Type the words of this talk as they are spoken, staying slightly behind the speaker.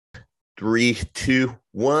Three, two,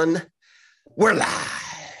 one. We're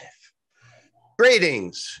live.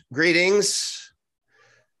 Greetings.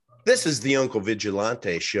 This is the Uncle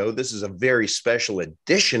Vigilante Show. This is a very special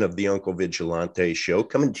edition of the Uncle Vigilante Show,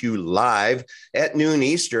 coming to you live at noon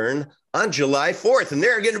Eastern on July 4th. And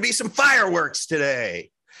there are going to be some fireworks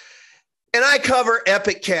today. And I cover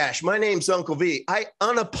Epic Cash. My name's Uncle V. I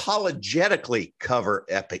unapologetically cover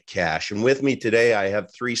Epic Cash. And with me today, I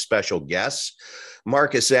have three special guests.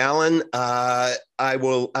 Markus Allen, I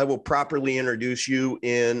will properly introduce you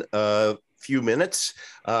in a few minutes,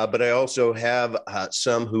 but I also have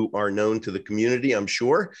some who are known to the community, I'm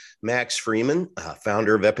sure. Max Freeman,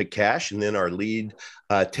 founder of Epic Cash, and then our lead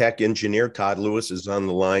tech engineer, Todd Lewis, is on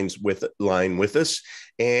the line with us.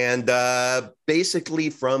 And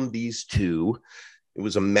basically from these two, it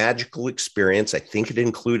was a magical experience. I think it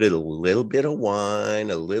included a little bit of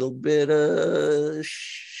wine, a little bit of,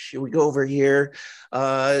 should we go over here?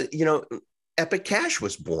 Epic Cash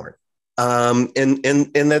was born. And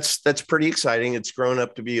that's pretty exciting. It's grown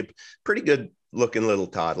up to be a pretty good looking little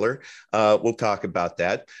toddler. We'll talk about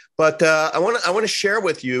that. But I want to share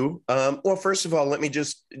with you. Well, first of all, let me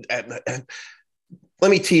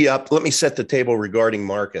tee up. Let me set the table regarding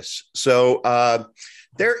Markus. So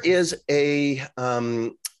there is a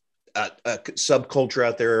subculture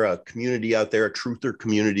out there, a community out there, a truther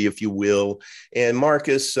community, if you will. And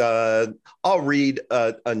Markus, I'll read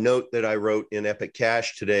a note that I wrote in Epic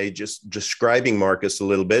Cash today, just describing Markus a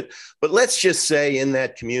little bit. But let's just say in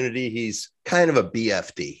that community, he's kind of a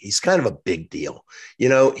BFD. He's kind of a big deal. You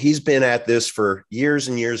know, he's been at this for years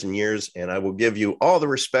and years and years. And I will give you all the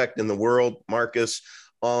respect in the world, Markus,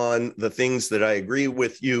 on the things that I agree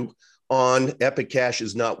with you on. Epic Cash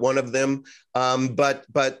is not one of them. But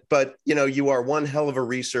you know, you are one hell of a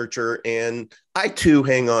researcher, and I too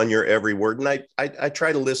hang on your every word. And I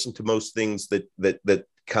try to listen to most things that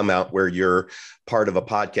come out where you're part of a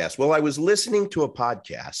podcast. Well, I was listening to a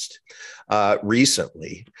podcast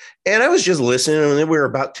recently, and I was just listening, and then we were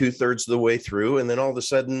about 2/3 of the way through, and then all of a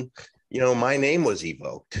sudden, you know, my name was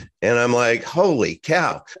evoked, and I'm like, holy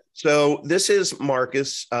cow. So this is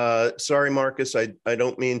Markus. Sorry, Markus, I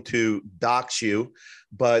don't mean to dox you,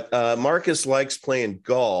 but Markus likes playing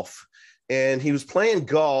golf, and he was playing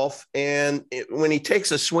golf. And when he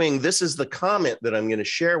takes a swing, this is the comment that I'm going to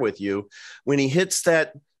share with you. When he hits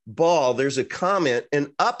that ball, there's a comment,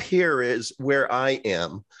 and up here is where I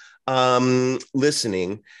am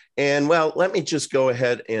listening. And well, let me just go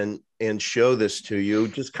ahead and show this to you,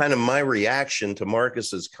 just kind of my reaction to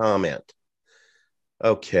Markus's comment.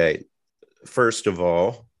 Okay, first of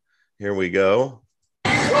all, here we go.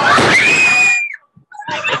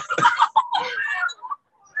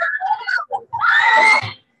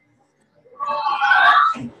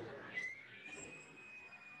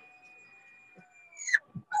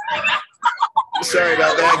 Sorry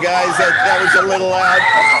about that, guys. That was a little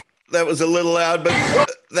loud. That was a little loud, but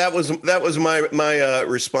that was my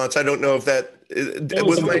response. I don't know if that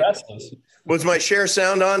was my share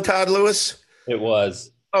sound on, Todd Lewis? It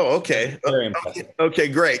was. Oh, okay. Very impressive. Okay,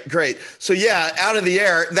 great. So yeah, out of the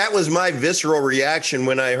air, that was my visceral reaction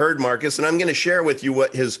when I heard Markus, and I'm going to share with you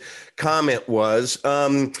what his comment was.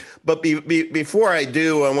 But before I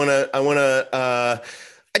do, I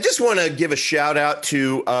just want to give a shout out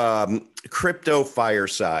to Crypto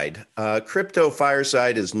Fireside. Crypto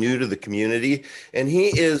Fireside is new to the community, and he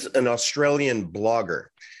is an Australian blogger,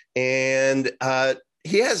 and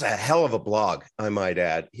he has a hell of a blog, I might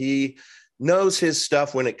add. He knows his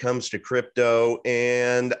stuff when it comes to crypto,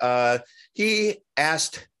 and he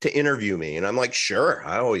asked to interview me, and I'm like, sure,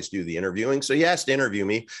 I always do the interviewing. So he asked to interview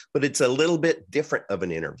me, but it's a little bit different of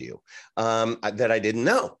an interview that I didn't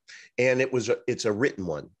know. And it's a written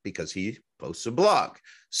one because he posts a blog.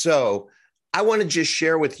 So I want to just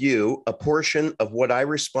share with you a portion of what I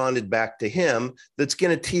responded back to him that's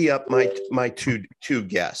going to tee up my two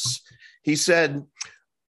guests. He said,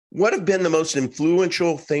 what have been the most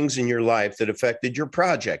influential things in your life that affected your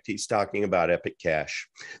project? He's talking about Epic Cash.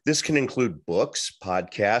 This can include books,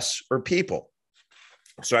 podcasts, or people.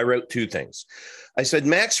 So I wrote two things. I said,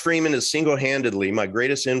 Max Freeman is single-handedly my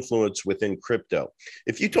greatest influence within crypto.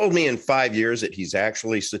 If you told me in 5 years that he's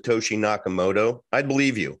actually Satoshi Nakamoto, I'd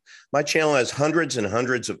believe you. My channel has hundreds and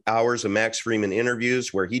hundreds of hours of Max Freeman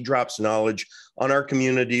interviews where he drops knowledge on our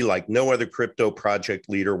community like no other crypto project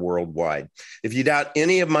leader worldwide. If you doubt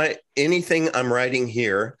anything I'm writing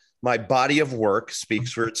here, my body of work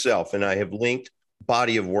speaks for itself, and I have linked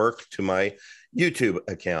body of work to my YouTube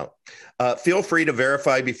account. Feel free to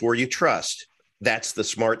verify before you trust. That's the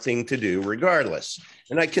smart thing to do regardless.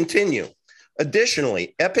 And I continue.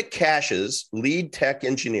 Additionally, Epic Cash's lead tech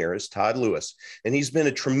engineer is Todd Lewis, and he's been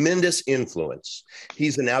a tremendous influence.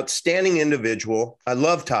 He's an outstanding individual. I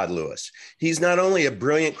love Todd Lewis. He's not only a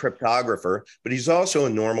brilliant cryptographer, but he's also a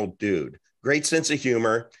normal dude. Great sense of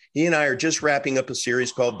humor. He and I are just wrapping up a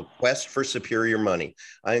series called The Quest for Superior Money.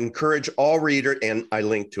 I encourage all readers, and I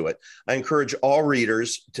link to it. I encourage all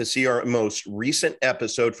readers to see our most recent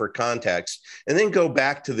episode for context, and then go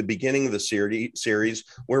back to the beginning of the series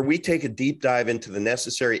where we take a deep dive into the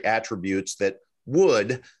necessary attributes that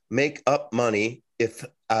would make up money if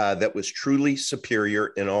that was truly superior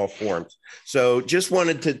in all forms. So just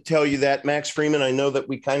wanted to tell you that, Max Freeman. I know that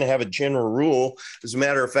we kind of have a general rule. As a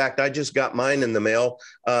matter of fact, I just got mine in the mail.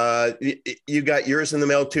 You got yours in the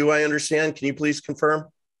mail too, I understand. Can you please confirm?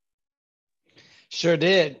 Sure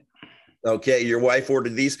did. Okay, your wife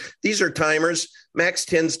ordered these. These are timers. Max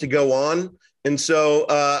tends to go on. And so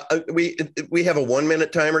we have a 1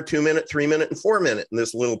 minute timer, 2 minute, 3 minute, and 4 minute in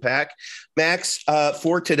this little pack. Max,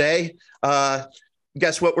 for today,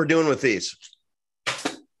 guess what we're doing with these?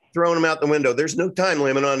 Throwing them out the window. There's no time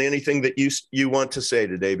limit on anything that you want to say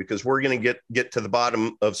today, because we're going to get to the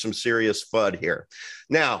bottom of some serious FUD here.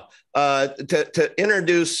 Now, to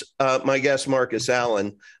introduce my guest, Markus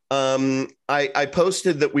Allen, I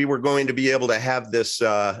posted that we were going to be able to have this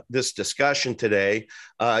discussion today.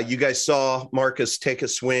 You guys saw Markus take a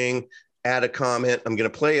swing, add a comment. I'm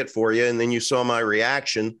going to play it for you. And then you saw my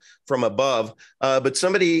reaction from above. But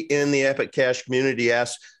somebody in the Epic Cash community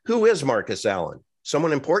asked, who is Markus Allen?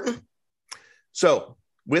 Someone important? So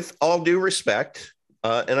with all due respect,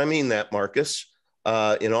 and I mean that, Markus,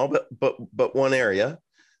 in all but one area,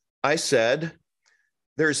 I said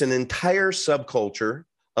there's an entire subculture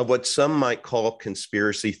of what some might call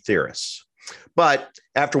conspiracy theorists. But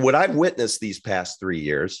after what I've witnessed these past 3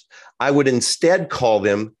 years, I would instead call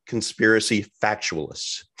them conspiracy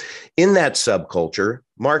factualists. In that subculture,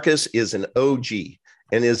 Markus is an OG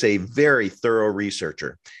and is a very thorough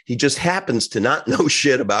researcher. He just happens to not know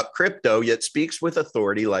shit about crypto, yet speaks with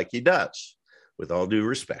authority like he does. With all due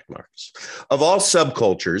respect, Markus. Of all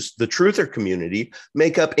subcultures, the truther community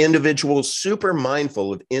make up individuals super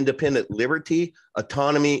mindful of independent liberty,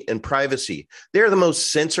 autonomy, and privacy. They're the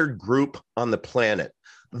most censored group on the planet.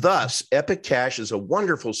 Thus, Epic Cash is a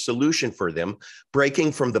wonderful solution for them,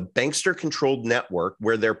 breaking from the bankster-controlled network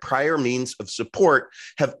where their prior means of support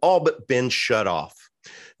have all but been shut off.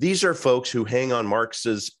 These are folks who hang on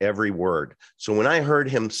Markus's every word. So when I heard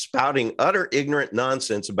him spouting utter ignorant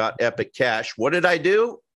nonsense about Epic Cash, what did I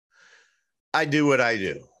do? I do what I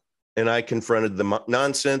do. And I confronted the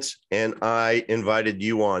nonsense, and I invited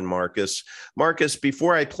you on, Markus. Markus,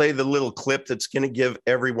 before I play the little clip that's going to give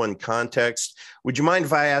everyone context, would you mind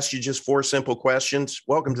if I asked you just 4 simple questions?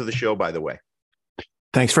 Welcome to the show, by the way.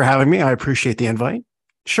 Thanks for having me. I appreciate the invite.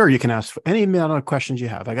 Sure, you can ask any amount of questions you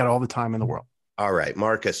have. I got all the time in the world. All right,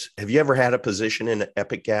 Markus, have you ever had a position in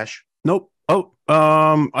Epic Cash? Nope. Oh,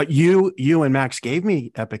 you and Max gave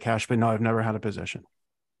me Epic Cash, but no, I've never had a position.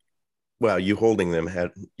 Well, you holding them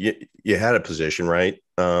you had a position, right?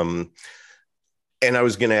 And I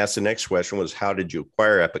was going to ask the next question was, how did you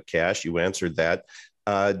acquire Epic Cash? You answered that.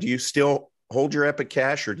 Do you still hold your Epic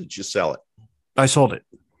Cash, or did you sell it? I sold it.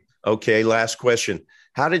 Okay. Last question.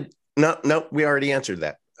 No, we already answered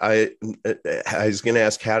that. I was going to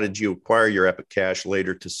ask, how did you acquire your Epic Cash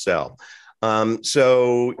later to sell?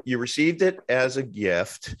 So you received it as a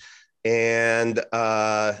gift, and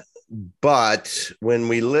but when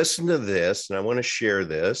we listen to this, and I want to share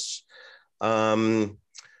this,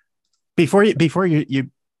 before you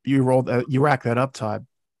roll you rack that up, Todd.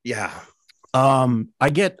 Yeah. I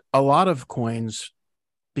get a lot of coins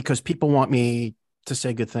because people want me to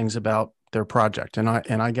say good things about their project, and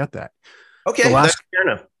I get that. Okay, that's fair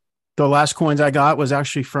enough. The last coins I got was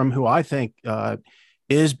actually from who I think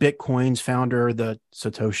is Bitcoin's founder, the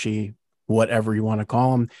Satoshi, whatever you want to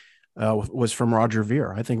call him, was from Roger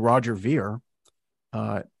Ver. I think Roger Ver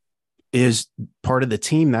is part of the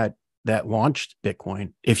team that launched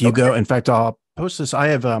Bitcoin. If you go, in fact, I'll post this. I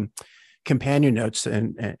have companion notes,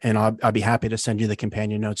 and I'll be happy to send you the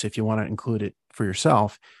companion notes if you want to include it for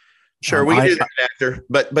yourself. Sure, we can do that after,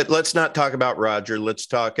 but let's not talk about Roger. Let's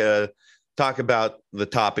talk about the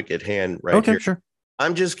topic at hand right here. Okay, sure.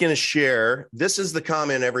 I'm just going to share. This is the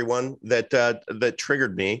comment, everyone, that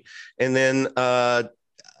triggered me. And then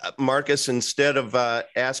Markus, instead of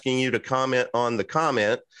asking you to comment on the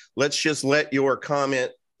comment, let's just let your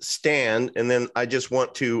comment stand. And then I just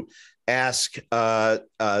want to ask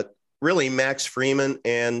really Max Freeman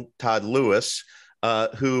and Todd Lewis,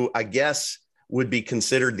 who I guess would be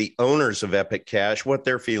considered the owners of Epic Cash, what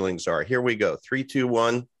their feelings are. Here we go. 3, 2,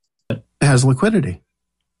 1. Has liquidity.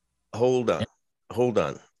 hold on, hold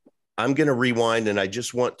on. I'm going to rewind, and I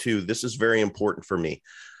just want to, this is very important for me.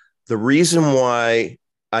 The reason why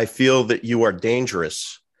I feel that you are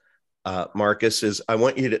dangerous, Markus, is I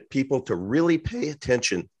want people to really pay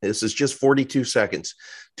attention. This is just 42 seconds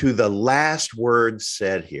to the last word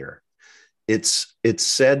said here. It's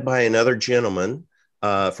said by another gentleman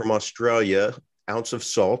from Australia, Ounce of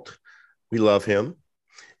Salt. We love him.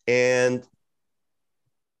 And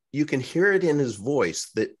you can hear it in his voice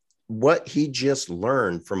that what he just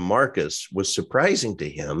learned from Markus was surprising to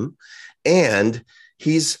him. And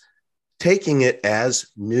he's taking it as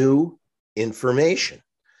new information.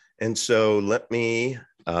 And so let me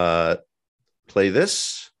play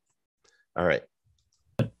this. All right.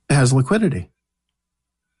 It has liquidity.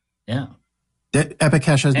 Yeah. Epic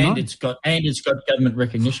Cash has none. It's got government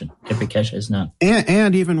recognition. Epic Cash has none.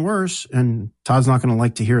 And even worse, and Todd's not going to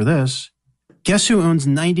like to hear this, guess who owns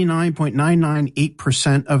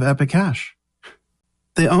 99.998% of Epic Cash?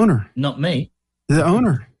 The owner. Not me. The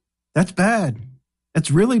owner. That's bad.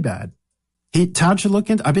 That's really bad. Todd should look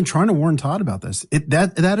into. I've been trying to warn Todd about this.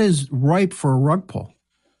 That is ripe for a rug pull,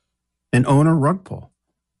 an owner rug pull.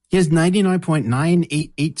 He has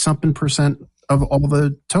 99.988 something percent of all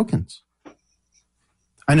the tokens.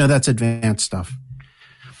 I know that's advanced stuff.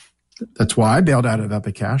 That's why I bailed out of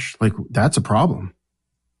Epic Cash. Like, that's a problem.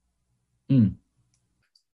 Did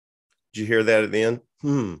you hear that at the end?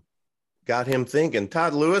 Got him thinking.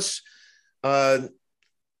 Todd Lewis,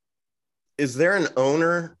 is there an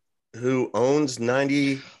owner who owns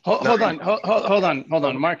 90? Hold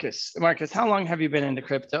on, Markus. Markus, how long have you been into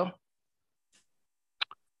crypto?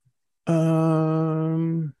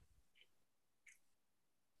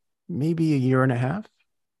 Maybe a year and a half.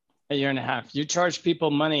 A year and a half. You charge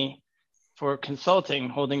people money for consulting,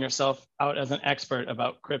 holding yourself out as an expert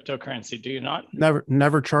about cryptocurrency, do you not?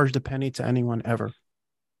 Never charged a penny to anyone ever.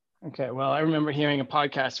 Okay, well, I remember hearing a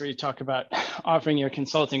podcast where you talk about offering your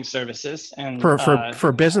consulting services and for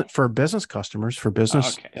business customers, for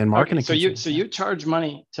business and marketing. Okay. So you charge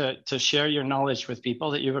money to share your knowledge with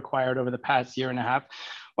people that you've acquired over the past year and a half.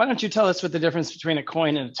 Why don't you tell us what the difference between a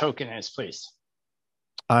coin and a token is, please?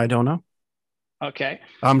 I don't know. Okay.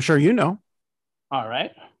 I'm sure you know. All right.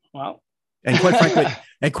 Well. And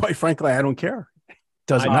quite frankly, I don't care.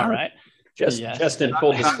 Doesn't matter. All right. Just in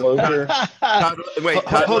full disclosure.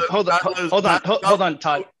 Hold on,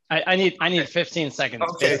 Todd. I need 15 seconds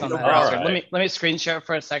based on that answer. Right. Let me screen share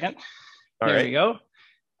for a second. Here we go.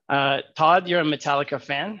 Todd, you're a Metallica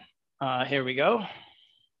fan. Here we go.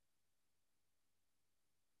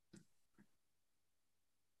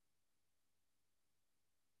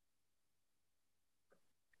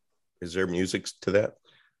 Is there music to that?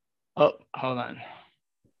 Oh, hold on.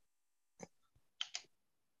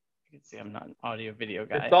 You can see I'm not an audio video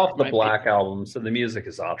guy. It's off the Black album, so the music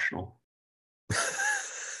is optional.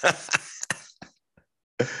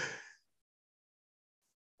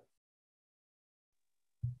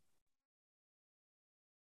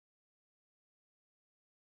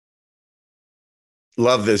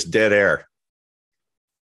 Love this dead air.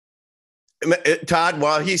 Todd,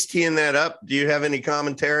 while he's teeing that up, do you have any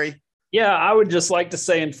commentary? Yeah, I would just like to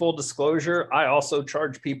say in full disclosure, I also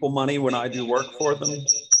charge people money when I do work for them.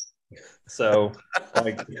 So,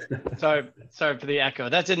 sorry for the echo.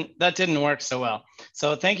 That didn't work so well.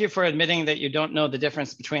 So thank you for admitting that you don't know the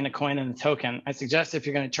difference between a coin and a token. I suggest if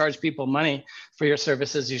you're going to charge people money for your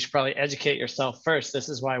services, you should probably educate yourself first. This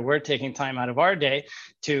is why we're taking time out of our day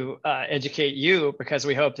to educate you, because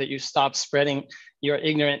we hope that you stop spreading your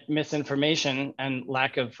ignorant misinformation and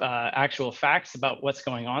lack of actual facts about what's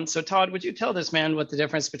going on. So Todd, would you tell this man what the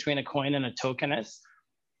difference between a coin and a token is?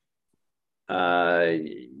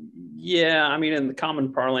 Yeah, I mean, in the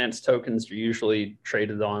common parlance, tokens are usually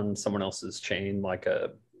traded on someone else's chain, like a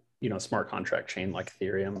smart contract chain like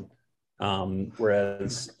Ethereum,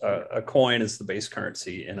 whereas a coin is the base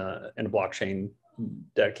currency in a blockchain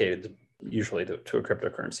dedicated usually to a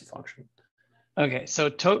cryptocurrency function. Okay, so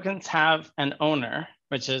tokens have an owner,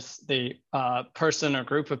 which is the person or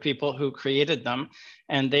group of people who created them,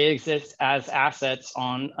 and they exist as assets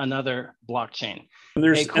on another blockchain. And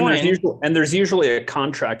there's usually a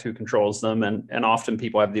contract who controls them, and often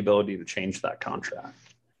people have the ability to change that contract.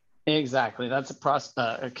 Exactly. That's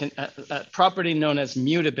a property known as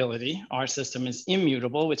mutability. Our system is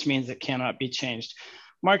immutable, which means it cannot be changed.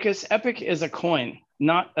 Markus, Epic is a coin,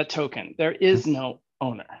 not a token. There is no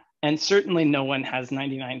owner. And certainly no one has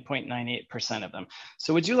 99.98% of them.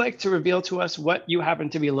 So would you like to reveal to us what you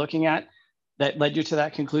happen to be looking at that led you to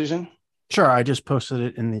that conclusion? Sure, I just posted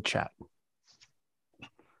it in the chat.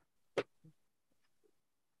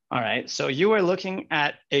 All right. So you are looking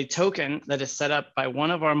at a token that is set up by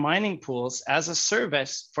one of our mining pools as a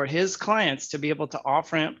service for his clients to be able to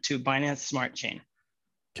off ramp to Binance Smart Chain.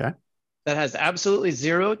 Okay. That has absolutely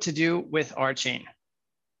zero to do with our chain.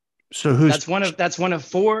 So who's that's one of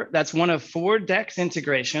four DEX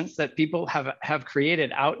integrations that people have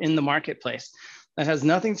created out in the marketplace. That has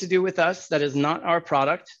nothing to do with us. That is not our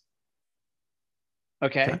product.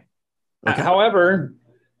 Okay. However,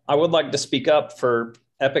 I would like to speak up for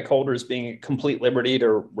Epic holders being at complete liberty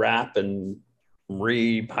to wrap and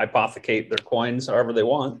re-hypothecate their coins however they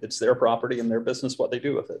want. It's their property and their business what they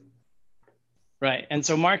do with it. Right. And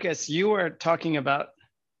so, Marcus, you are talking about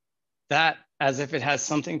that as if it has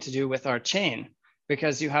something to do with our chain,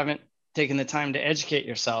 because you haven't taken the time to educate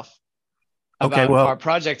yourself about our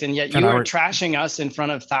project. And yet you are trashing us in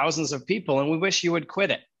front of thousands of people, and we wish you would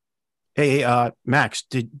quit it. Hey, Max,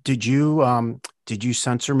 did you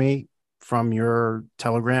censor me from your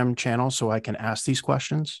Telegram channel so I can ask these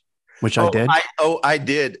questions? Which I did. I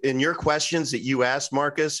did. And your questions that you asked,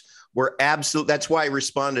 Marcus, were absolute. That's why I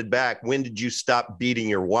responded back. When did you stop beating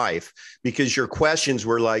your wife? Because your questions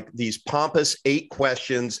were like these pompous 8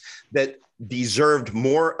 questions that deserved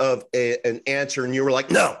more of an answer. And you were like,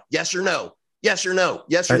 no, yes or no. Yes or no.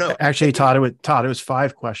 Yes or no. Actually, Todd, it was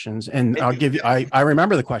 5 questions. And I'll give you, I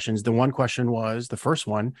remember the questions. The one question was, the first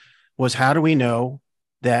one was, how do we know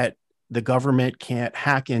that the government can't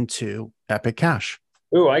hack into Epic Cash?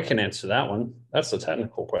 Ooh, I can answer that one. That's a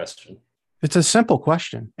technical question. It's a simple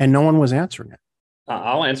question, and no one was answering it.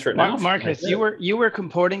 I'll answer it now. Marcus, you were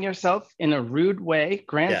comporting yourself in a rude way,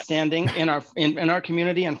 grandstanding in our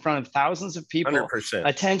community in front of thousands of people, 100%.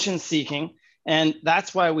 Attention seeking, and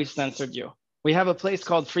that's why we censored you. We have a place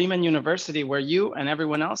called Freeman University where you and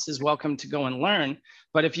everyone else is welcome to go and learn.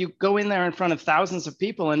 But if you go in there in front of thousands of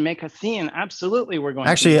people and make a scene, absolutely we're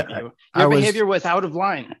going to mute you. Your behavior was out of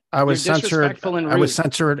line. I was censored. I was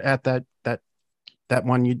censored at that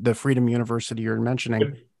one, the Freedom University you're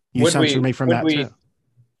mentioning. You censored me from that too.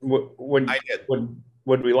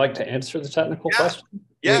 Would we like to answer the technical question?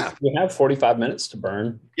 Yeah. We have 45 minutes to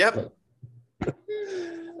burn. Yep.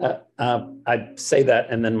 I'd say that,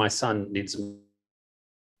 and then my son needs. And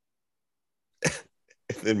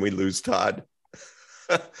then we lose Todd.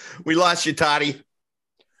 We lost you, Toddy.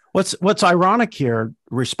 What's ironic here,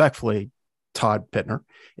 respectfully, Todd Pittner,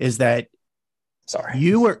 is that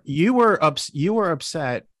you were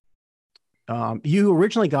upset. You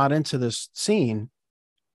originally got into this scene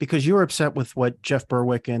because you were upset with what Jeff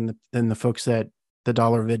Berwick and the folks that the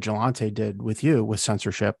Dollar Vigilante did with you with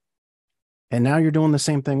censorship. And now you're doing the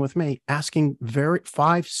same thing with me, asking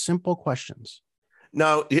 5 simple questions.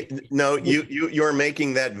 No, you're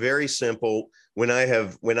making that very simple when I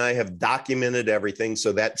have documented everything.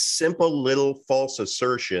 So that simple little false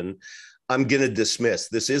assertion, I'm going to dismiss.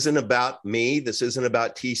 This isn't about me. This isn't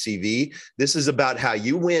about TCV. This is about how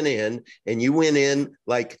you went in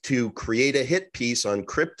like to create a hit piece on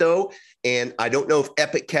crypto. And I don't know if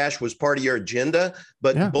Epic Cash was part of your agenda,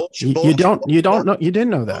 but bullshit. You didn't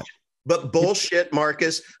know that. But bullshit,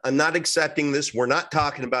 Marcus. I'm not accepting this. We're not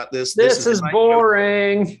talking about this. This is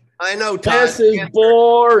boring. I know, Todd. This is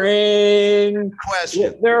boring.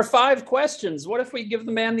 Question. There are 5 questions. What if we give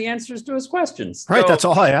the man the answers to his questions? Right. That's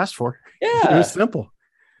all I asked for. Yeah. It was simple.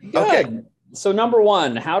 Good. Okay. So number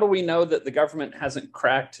 1, how do we know that the government hasn't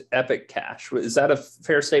cracked Epic Cash? Is that a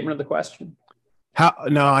fair statement of the question?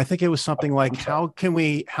 No, I think it was something like, how can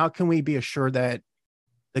we be assured that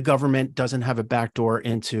the government doesn't have a backdoor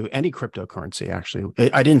into any cryptocurrency? Actually,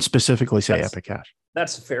 I didn't specifically say Epic Cash.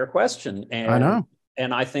 That's a fair question. And I know.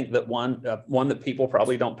 And I think that one that people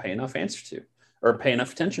probably don't pay enough answer to or pay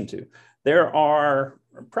enough attention to. There are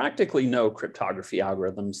practically no cryptography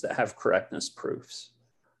algorithms that have correctness proofs.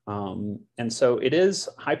 And so it is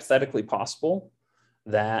hypothetically possible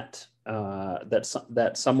that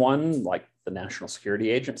that someone like the National Security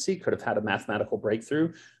Agency could have had a mathematical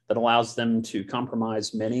breakthrough that allows them to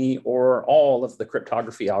compromise many or all of the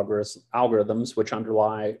cryptography algorithms which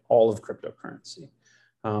underlie all of cryptocurrency.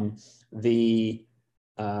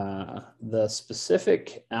 The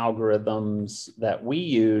specific algorithms that we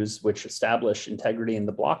use, which establish integrity in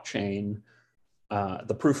the blockchain,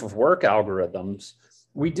 the proof of work algorithms,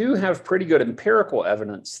 we do have pretty good empirical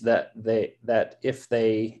evidence that if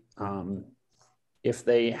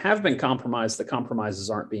they have been compromised, the compromises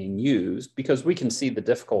aren't being used because we can see the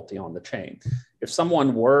difficulty on the chain. If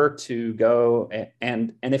someone were to go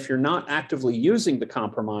and if you're not actively using the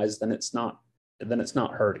compromise, then it's not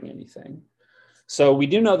hurting anything. So we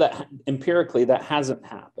do know that empirically that hasn't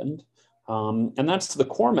happened. And that's the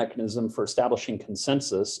core mechanism for establishing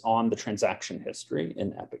consensus on the transaction history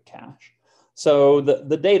in Epic Cash. So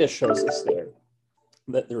the data shows us there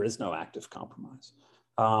that there is no active compromise.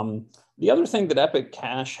 The other thing that Epic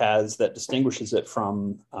Cash has that distinguishes it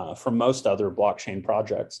from most other blockchain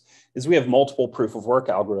projects is we have multiple proof of work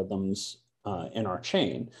algorithms in our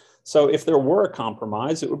chain. So if there were a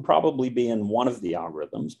compromise, it would probably be in one of the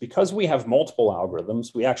algorithms. Because we have multiple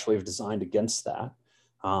algorithms, we actually have designed against that.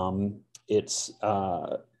 It's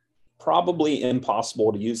probably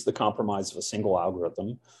impossible to use the compromise of a single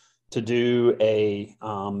algorithm to do a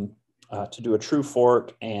true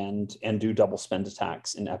fork and do double spend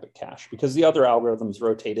attacks in Epic Cash, because the other algorithms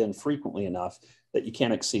rotate in frequently enough that you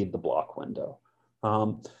can't exceed the block window.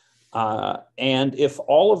 And if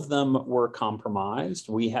all of them were compromised,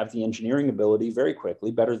 we have the engineering ability very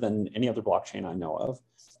quickly, better than any other blockchain I know of,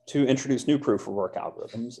 to introduce new proof of work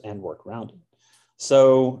algorithms and work around it.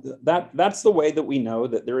 So that's the way that we know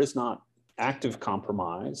that there is not active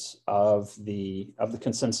compromise of the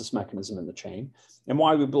consensus mechanism in the chain, and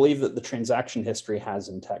why we believe that the transaction history has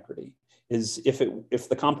integrity is if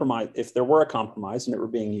there were a compromise and it were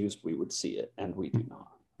being used, we would see it, and we do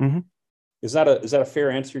not. Mm-hmm. Is that a fair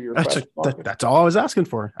answer to your question? That's all I was asking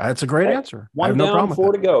for. That's a great answer. One down,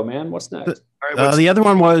 4 to go, man. What's next? The other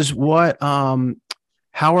one was what?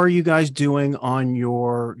 How are you guys doing on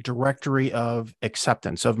your directory of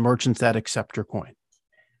acceptance of merchants that accept your coin?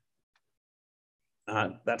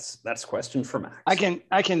 That's a question for Max. I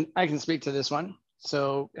can speak to this one.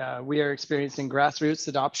 So we are experiencing grassroots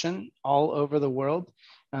adoption all over the world.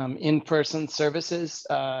 In-person services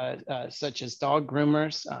such as dog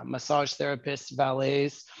groomers, massage therapists,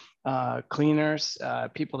 valets, cleaners,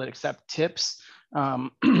 people that accept tips.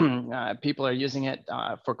 People are using it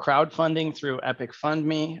for crowdfunding through Epic Fund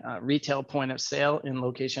Me, retail point of sale in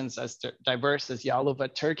locations as diverse as Yalova,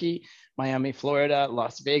 Turkey, Miami, Florida,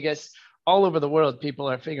 Las Vegas. All over the world, people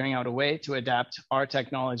are figuring out a way to adapt our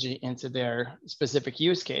technology into their specific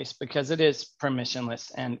use case, because it is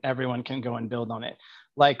permissionless and everyone can go and build on it.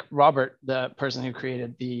 Like Robert, the person who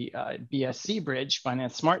created the BSC bridge,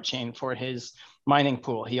 Binance Smart Chain, for his mining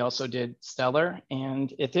pool. He also did Stellar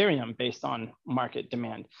and Ethereum based on market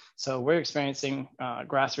demand. So we're experiencing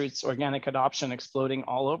grassroots organic adoption exploding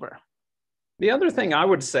all over. The other thing I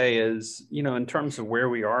would say is, in terms of where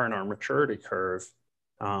we are in our maturity curve,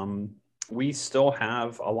 we still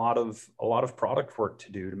have a lot of product work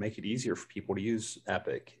to do to make it easier for people to use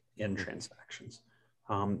Epic in transactions.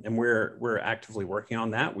 And we're actively working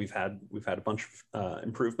on that. We've had a bunch of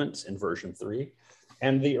improvements in version 3,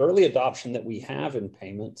 and the early adoption that we have in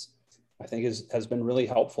payments, I think, has been really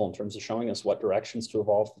helpful in terms of showing us what directions to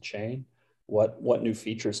evolve the chain, what new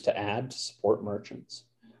features to add to support merchants,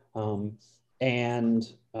 and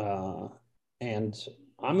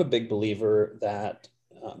I'm a big believer that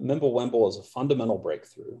Mimblewimble is a fundamental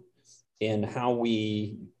breakthrough in how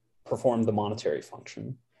we perform the monetary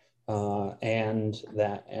function. And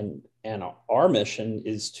our mission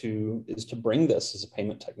is to bring this as a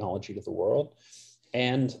payment technology to the world,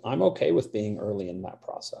 and I'm okay with being early in that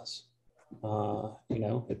process.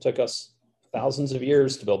 It took us thousands of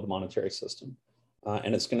years to build the monetary system,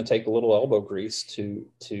 and it's going to take a little elbow grease to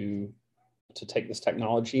take this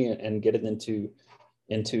technology and get it into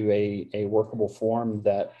a workable form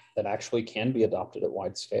that actually can be adopted at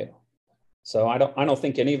wide scale. So I don't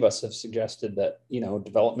think any of us have suggested that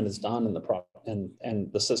development is done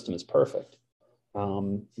and the system is perfect,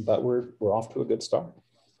 but we're off to a good start.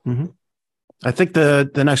 Mm-hmm. I think the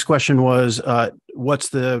next question was what's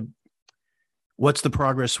the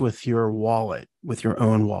progress with your wallet, with your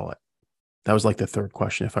own wallet? That was like the third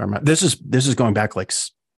question, if I remember. This is going back like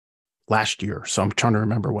last year, so I'm trying to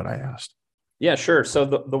remember what I asked. Yeah, sure. So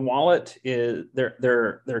the wallet is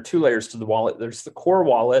there are two layers to the wallet. There's the core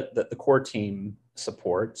wallet that the core team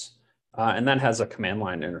supports, and that has a command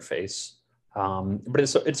line interface. But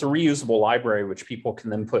it's a reusable library which people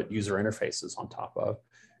can then put user interfaces on top of.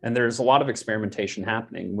 And there's a lot of experimentation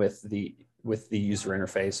happening with the user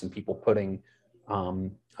interface and people putting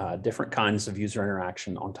different kinds of user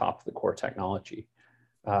interaction on top of the core technology.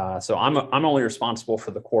 So I'm only responsible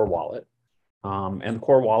for the core wallet. And the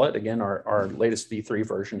core wallet, again, our latest V3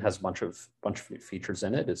 version has a bunch of features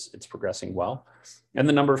in it. It's progressing well, and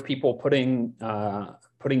the number of people putting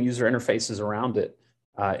user interfaces around it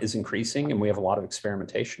is increasing, and we have a lot of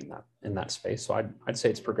experimentation in that space. So I'd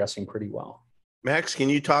say it's progressing pretty well. Max, can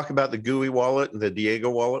you talk about the GUI wallet and the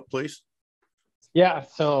Diego wallet, please? Yeah,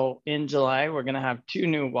 so in July, we're going to have 2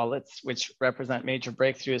 new wallets, which represent major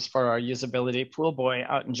breakthroughs for our usability. Poolboy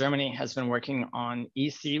out in Germany has been working on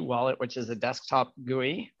EC Wallet, which is a desktop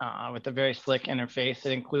GUI with a very slick interface.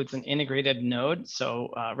 It includes an integrated node. So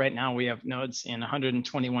right now we have nodes in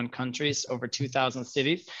 121 countries, over 2,000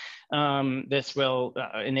 cities. This will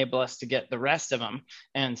enable us to get the rest of them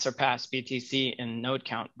and surpass BTC in node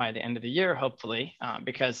count by the end of the year, hopefully,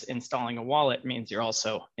 because installing a wallet means you're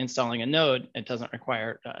also installing a node. It doesn't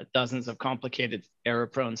require dozens of complicated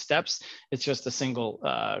error-prone steps. It's just a single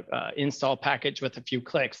install package with a few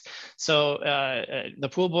clicks. So the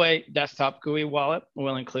Poolboy desktop GUI wallet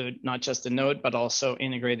will include not just a node, but also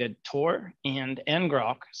integrated Tor and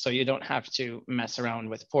ngrok, so you don't have to mess around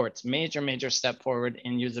with ports. Major step forward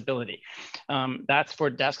in usability. That's for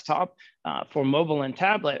desktop. For mobile and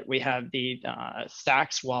tablet, we have the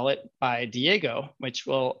Stacks wallet by Diego, which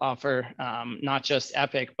will offer not just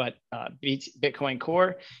Epic, but Bitcoin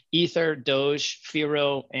Core, Ether, Doge,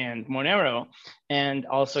 Firo, and Monero. And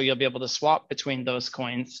also you'll be able to swap between those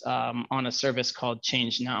coins on a service called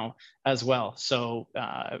Change Now as well. So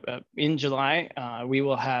in July, we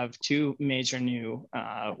will have two major new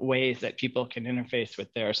ways that people can interface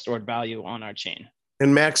with their stored value on our chain.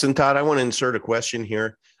 And Max and Todd, I want to insert a question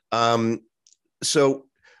here. So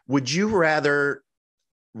would you rather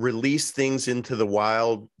release things into the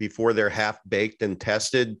wild before they're half baked and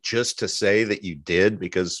tested just to say that you did?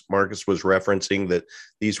 Because Markus was referencing that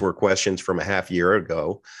these were questions from a half year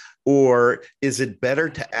ago. Or is it better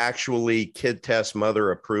to actually kid test,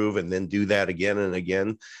 mother approve, and then do that again and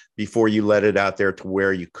again before you let it out there to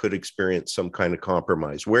where you could experience some kind of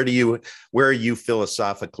compromise? Where are you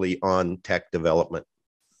philosophically on tech development?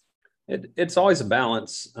 It's always a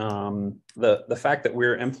balance. The fact that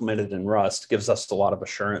we're implemented in Rust gives us a lot of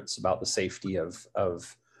assurance about the safety of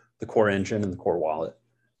the core engine and the core wallet.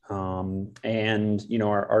 And you know,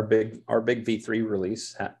 our big V3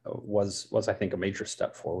 release was I think a major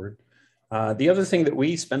step forward. The other thing that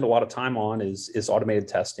we spend a lot of time on is automated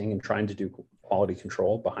testing and trying to do quality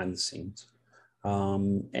control behind the scenes.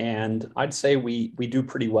 And I'd say we do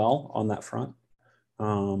pretty well on that front.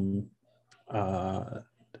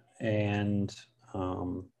 And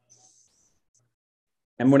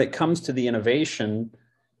when it comes to the innovation,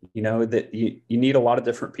 you know, that you need a lot of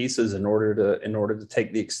different pieces in order to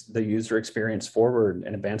take the user experience forward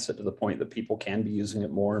and advance it to the point that people can be using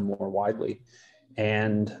it more and more widely.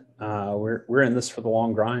 And we're in this for the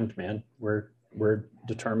long grind, man. We're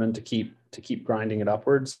determined to keep grinding it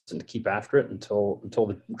upwards and to keep after it until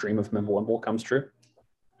the dream of Mimblewimble comes true.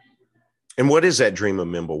 And what is that dream of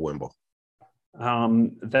Mimblewimble?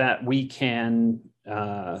 That we can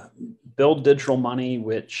build digital money,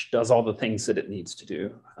 which does all the things that it needs to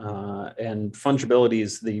do. And fungibility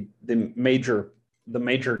is the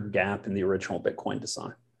major gap in the original Bitcoin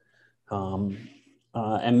design. And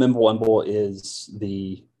Mimblewimble is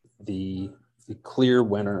the clear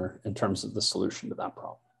winner in terms of the solution to that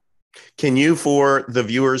problem. Can you, for the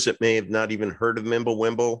viewers that may have not even heard of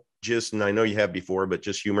Mimblewimble, and I know you have before, but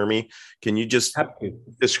just humor me. Can you just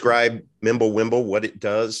describe Mimblewimble, what it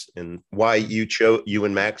does, and why you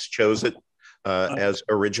and Max chose it as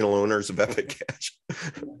original owners of Epic Cash?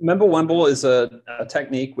 Mimblewimble is a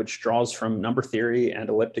technique which draws from number theory and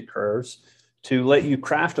elliptic curves to let you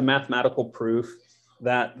craft a mathematical proof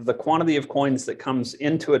that the quantity of coins that comes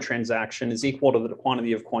into a transaction is equal to the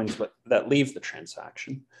quantity of coins that leave the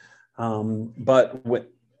transaction, but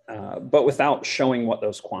without showing what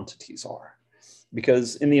those quantities are.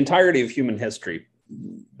 Because in the entirety of human history,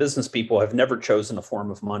 business people have never chosen a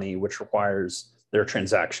form of money which requires their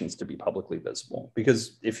transactions to be publicly visible.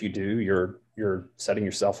 Because if you do, you're setting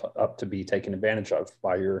yourself up to be taken advantage of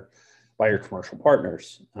by your commercial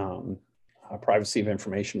partners. Privacy of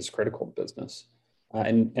information is critical to business.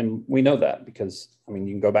 And we know that because, I mean,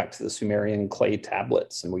 you can go back to the Sumerian clay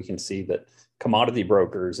tablets and we can see that commodity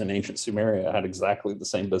brokers in ancient Sumeria had exactly the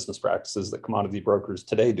same business practices that commodity brokers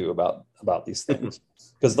today do about these things,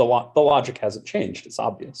 because the logic hasn't changed. It's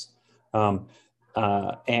obvious. When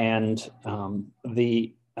Bitcoin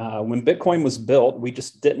was built, we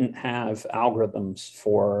just didn't have algorithms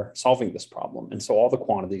for solving this problem. And so all the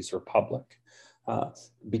quantities are public.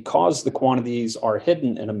 Because the quantities are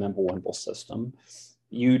hidden in a Mimblewimble system,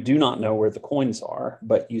 you do not know where the coins are,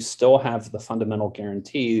 but you still have the fundamental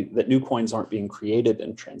guarantee that new coins aren't being created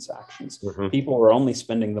in transactions. Mm-hmm. People are only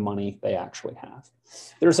spending the money they actually have.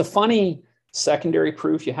 There's a funny secondary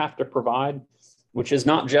proof you have to provide, which is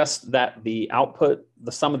not just that the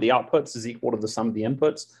sum of the outputs is equal to the sum of the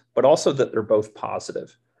inputs, but also that they're both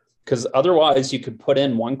positive. Because otherwise you could put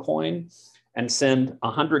in one coin and send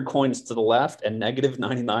 100 coins to the left and negative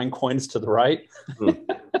 99 coins to the right.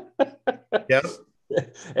 Yeah.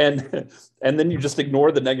 And then you just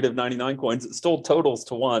ignore the negative 99 coins. It still totals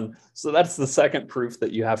to 1. So that's the second proof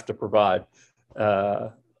that you have to provide,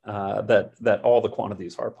 that all the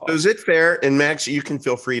quantities are positive. So is it fair, and Max, you can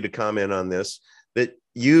feel free to comment on this, that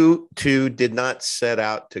you two did not set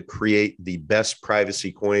out to create the best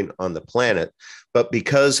privacy coin on the planet, but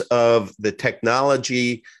because of the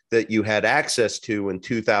technology that you had access to in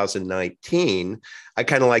 2019, I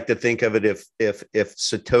kind of like to think of it if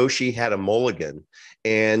Satoshi had a mulligan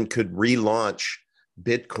and could relaunch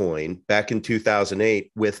Bitcoin back in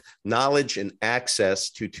 2008 with knowledge and access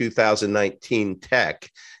to 2019 tech,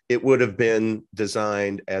 it would have been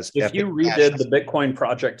designed as if Epic you redid Cash. the Bitcoin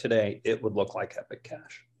project today, it would look like Epic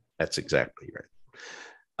Cash. That's exactly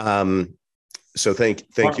right. So thank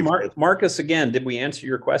you. Marcus, again, did we answer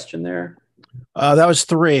your question there? That was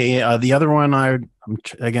 3. The other one,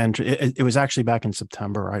 it was actually back in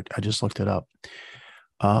September. I just looked it up.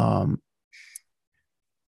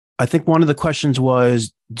 I think one of the questions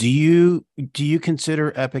was, do you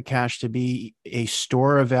consider Epic Cash to be a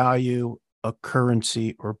store of value, a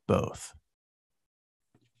currency, or both?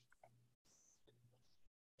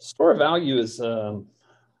 Store of value is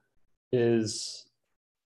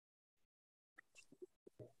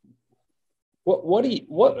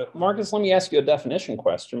what Marcus, let me ask you a definition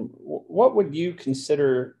question. What would you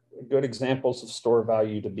consider good examples of store of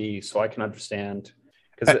value to be, so I can understand?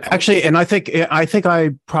 Actually, and I think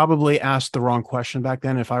I probably asked the wrong question back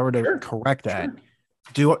then. If I were to correct that,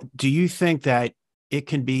 do you think that it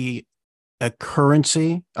can be a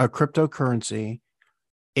currency, a cryptocurrency,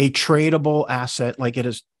 a tradable asset like it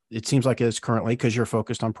is? It seems like it is currently, because you're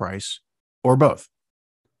focused on price, or both?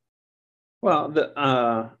 Well,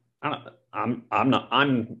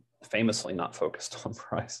 I'm famously not focused on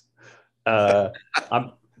price.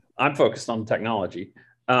 I'm focused on technology.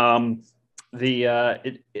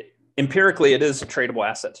 Empirically, it is a tradable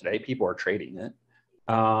asset today. People are trading it.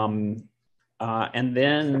 And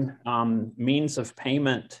then means of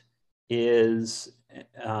payment is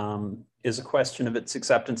a question of its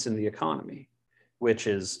acceptance in the economy, which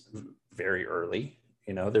is very early.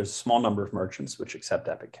 There's a small number of merchants which accept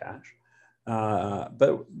Epic Cash.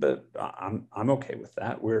 But I'm okay with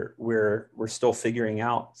that. We're still figuring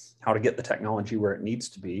out how to get the technology where it needs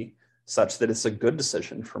to be, such that it's a good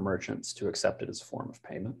decision for merchants to accept it as a form of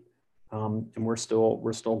payment. And we're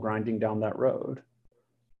still grinding down that road.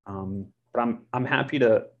 But I'm happy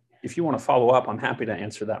to, if you want to follow up, I'm happy to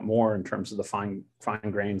answer that more in terms of the fine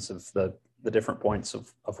grains of the different points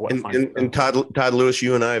of what. And Todd Lewis,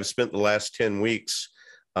 you and I have spent the last 10 weeks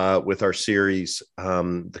with our series,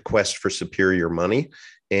 The Quest for Superior Money.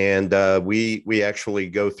 And we actually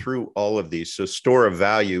go through all of these. So store of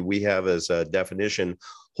value, we have as a definition,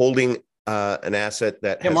 holding an asset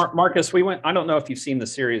that has... Marcus, I don't know if you've seen the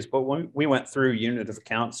series, but when we went through unit of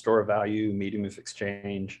account, store of value, medium of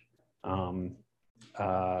exchange,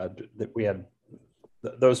 that we had,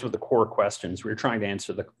 those were the core questions. We were trying to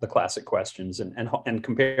answer the classic questions and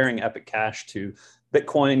comparing Epic Cash to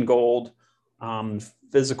Bitcoin, gold,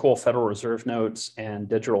 physical Federal Reserve notes, and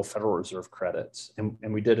digital Federal Reserve credits.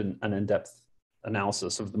 And we did an in-depth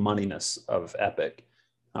analysis of the moneyness of Epic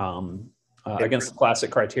against the classic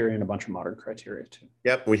criteria and a bunch of modern criteria too.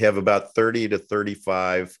 Yep, we have about 30 to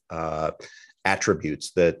 35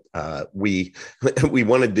 attributes that we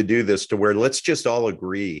wanted to do this to where let's just all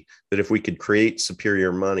agree that if we could create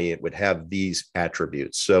superior money, it would have these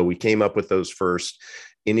attributes. So we came up with those first.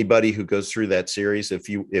 Anybody who goes through that series,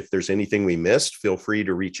 if there's anything we missed, feel free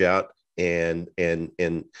to reach out and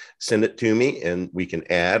send it to me, and we can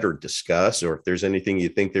add or discuss, or if there's anything you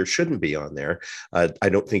think there shouldn't be on there. I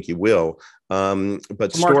don't think you will.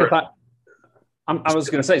 But so Marcus, I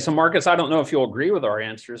was going to say, so Marcus, I don't know if you'll agree with our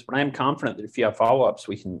answers, but I am confident that if you have follow-ups,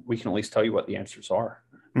 we can at least tell you what the answers are.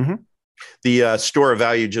 Mm-hmm. The store of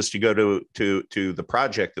value, just to go to the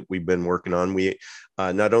project that we've been working on, we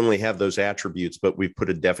not only have those attributes, but we've put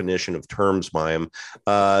a definition of terms by them.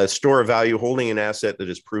 Store of value, holding an asset that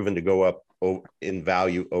is proven to go up in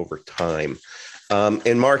value over time.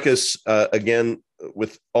 And Marcus, again,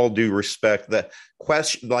 with all due respect, that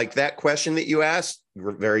question that you asked,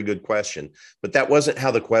 very good question, but that wasn't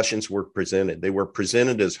how the questions were presented. They were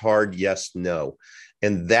presented as hard yes, no.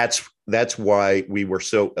 And that's why we were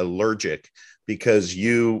so allergic, because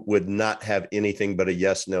you would not have anything but a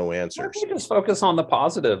yes, no answers. We just focus on the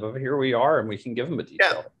positive of here we are, and we can give them a detail.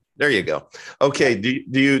 Yeah, there you go. Okay.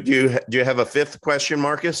 Do you have a fifth question,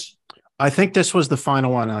 Marcus? I think this was the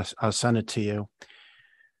final one. I'll send it to you.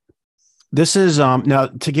 This is now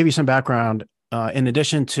to give you some background. In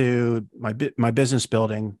addition to my business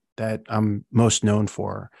building that I'm most known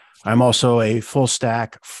for, I'm also a full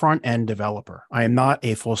stack front end developer. I am not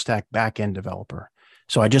a full stack back end developer.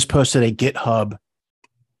 So I just posted a GitHub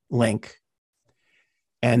link.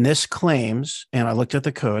 And this claims, and I looked at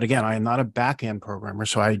the code again. I am not a back-end programmer,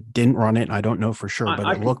 so I didn't run it. And I don't know for sure, but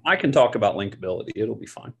I can talk about linkability. It'll be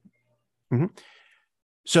fine. Mm-hmm.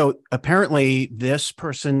 So apparently, this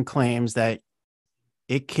person claims that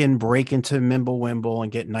it can break into Mimblewimble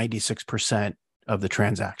and get 96% of the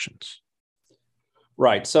transactions.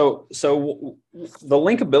 Right. So the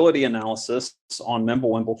linkability analysis on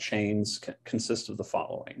Mimblewimble chains consists of the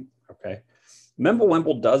following. Okay.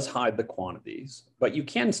 Mimblewimble does hide the quantities, but you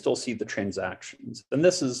can still see the transactions. And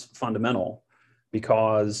this is fundamental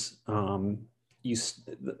because the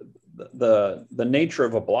nature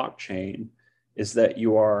of a blockchain is that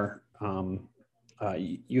you are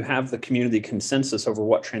you have the community consensus over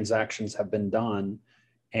what transactions have been done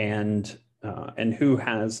and who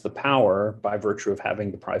has the power by virtue of having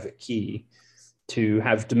the private key to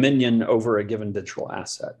have dominion over a given digital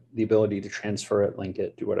asset, the ability to transfer it, link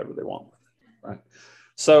it, do whatever they want with it, right?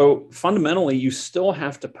 So fundamentally, you still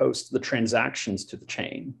have to post the transactions to the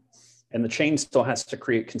chain, and the chain still has to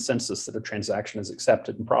create consensus that a transaction is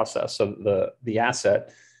accepted and processed so that the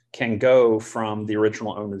asset can go from the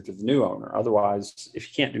original owner to the new owner. Otherwise, if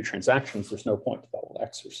you can't do transactions, there's no point to the whole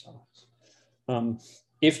exercise.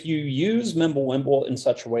 If you use Mimblewimble in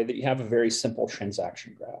such a way that you have a very simple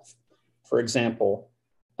transaction graph, for example,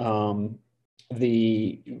 we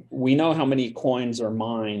know how many coins are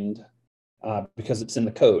mined because it's in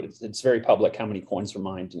the code. It's very public how many coins are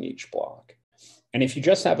mined in each block. And if you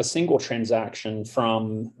just have a single transaction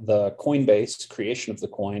from the Coinbase creation of the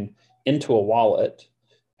coin into a wallet,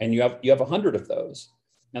 and you have 100 of those,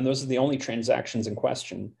 and those are the only transactions in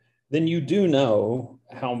question, then you do know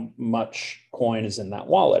how much coin is in that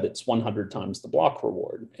wallet. It's 100 times the block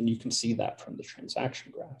reward, and you can see that from the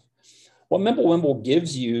transaction graph. What Mimblewimble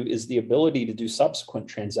gives you is the ability to do subsequent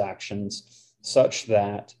transactions such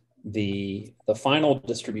that the final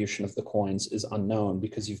distribution of the coins is unknown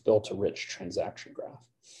because you've built a rich transaction graph.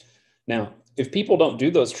 Now, if people don't do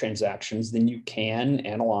those transactions, then you can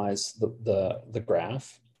analyze the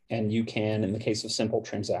graph, and you can, in the case of simple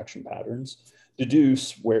transaction patterns,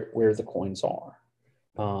 deduce where the coins are.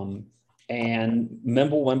 And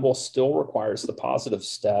Mimblewimble still requires the positive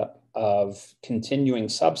step of continuing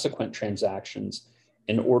subsequent transactions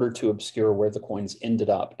in order to obscure where the coins ended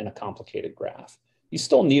up in a complicated graph. You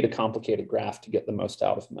still need a complicated graph to get the most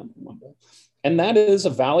out of Mimblewimble. And that is a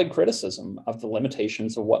valid criticism of the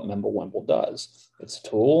limitations of what Mimblewimble does. It's a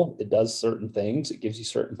tool, it does certain things, it gives you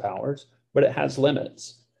certain powers, but it has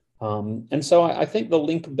limits. And so I think the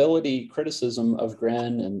linkability criticism of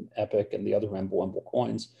Gren and Epic and the other Mimblewimble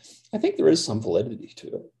coins, I think there is some validity to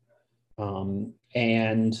it.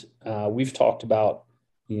 We've talked about,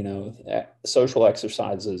 social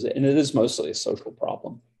exercises, and it is mostly a social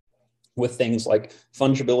problem with things like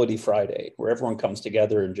Fungibility Friday, where everyone comes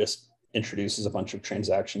together and just introduces a bunch of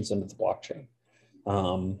transactions into the blockchain,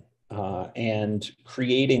 and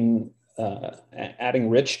creating,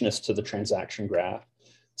 adding richness to the transaction graph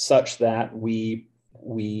such that we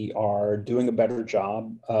are doing a better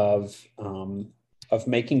job of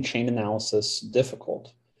making chain analysis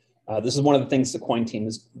difficult. This is one of the things the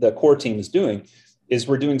core team is doing, is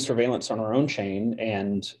we're doing surveillance on our own chain,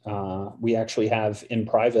 and we actually have in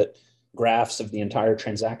private graphs of the entire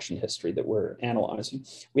transaction history that we're analyzing.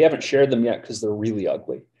 We haven't shared them yet because they're really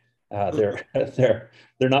ugly. They're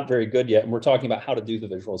not very good yet, and we're talking about how to do the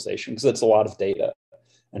visualization because it's a lot of data.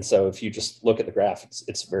 And so if you just look at the graph,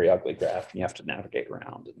 it's a very ugly graph, and you have to navigate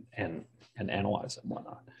around and analyze it and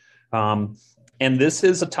whatnot. And this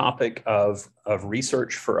is a topic of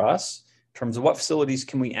research for us in terms of what facilities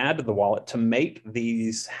can we add to the wallet to make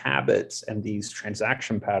these habits and these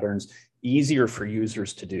transaction patterns easier for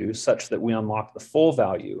users to do, such that we unlock the full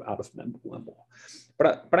value out of Mimblewimble.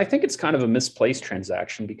 But I think it's kind of a misplaced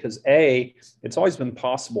transaction because A, it's always been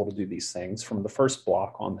possible to do these things from the first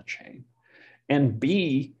block on the chain. And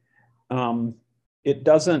B, it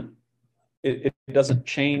doesn't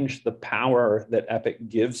change the power that Epic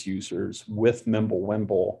gives users with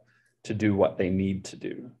Mimblewimble to do what they need to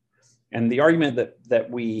do. And the argument that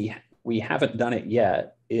we haven't done it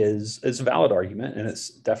yet is a valid argument, and it's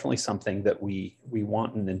definitely something that we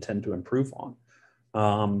want and intend to improve on.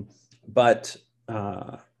 But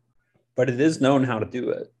it is known how to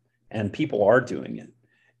do it, and people are doing it,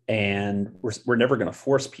 and we're never going to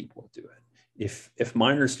force people to do it. If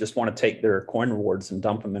miners just want to take their coin rewards and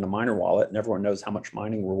dump them in a miner wallet, and everyone knows how much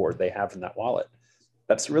mining reward they have in that wallet,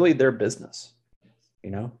 that's really their business,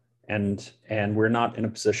 and we're not in a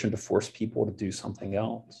position to force people to do something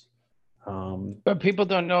else. But people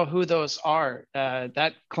don't know who those are.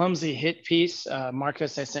 That clumsy hit piece,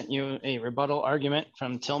 Marcus, I sent you a rebuttal argument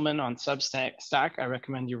from Tillman on Substack. I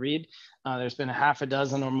recommend you read. There's been a half a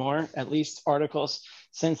dozen or more, at least, articles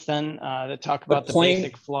since then that talk about the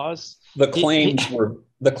basic flaws. The claims were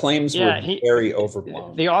very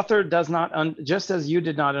overblown. The author does not, just as you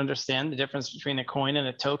did not understand the difference between a coin and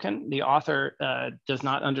a token, the author does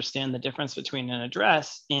not understand the difference between an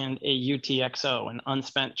address and a UTXO, an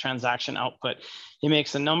unspent transaction output. He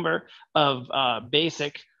makes a number of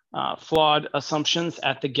basic flawed assumptions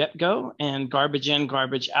at the get-go, and garbage in,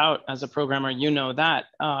 garbage out. As a programmer, you know that.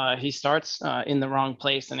 He starts in the wrong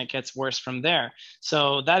place and it gets worse from there.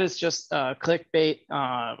 So that is just clickbait,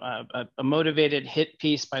 a motivated hit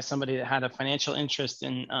piece by somebody that had a financial interest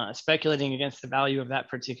in speculating against the value of that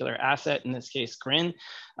particular asset, in this case, GRIN,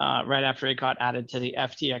 right after it got added to the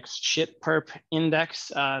FTX shit perp index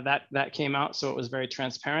that came out. So it was very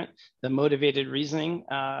transparent, the motivated reasoning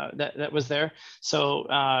that was there. So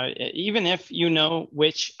even if you know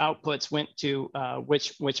which outputs went to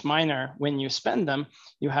which miner when you spend them,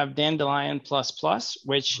 you have Dandelion++,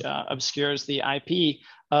 which obscures the IP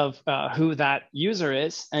of who that user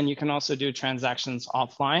is. And you can also do transactions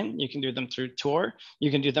offline. You can do them through Tor. You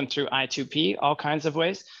can do them through I2P, all kinds of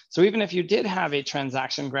ways. So even if you did have a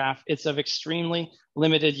transaction graph, it's of extremely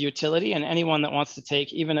limited utility. And anyone that wants to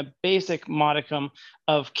take even a basic modicum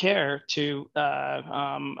of care to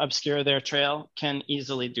obscure their trail can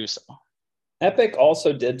easily do so. Epic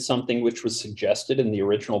also did something which was suggested in the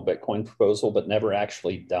original Bitcoin proposal, but never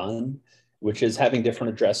actually done, which is having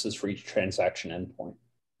different addresses for each transaction endpoint.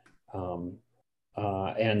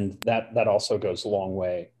 And that also goes a long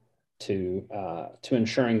way to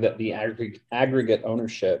ensuring that the aggregate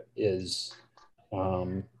ownership is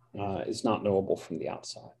not knowable from the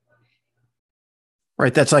outside.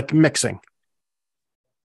 Right, that's like mixing.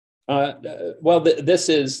 Well, this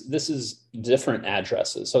is different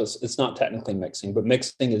addresses, so it's not technically mixing, but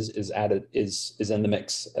mixing is in the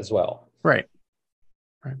mix as well. Right.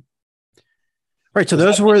 So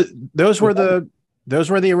those were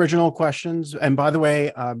the original questions. And by the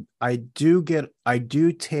way, I do get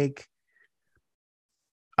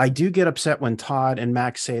upset when Todd and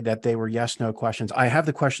Max say that they were yes/no questions. I have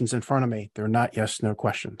the questions in front of me. They're not yes/no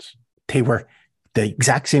questions. They were the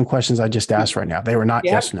exact same questions I just asked right now. They were not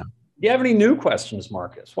yes/no. Do you have any new questions,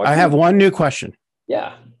 Marcus? I have one new question.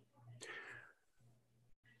 Yeah.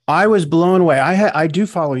 I was blown away. I do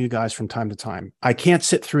follow you guys from time to time. I can't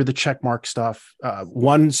sit through the checkmark stuff.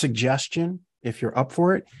 One suggestion, if you're up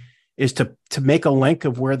for it, is to make a link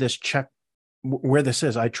of where this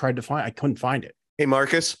is. I tried to find, I couldn't find it. Hey,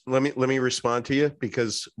 Marcus, let me respond to you,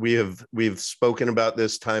 because we've spoken about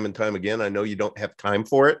this time and time again. I know you don't have time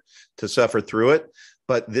for it to suffer through it,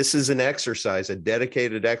 but this is an exercise, a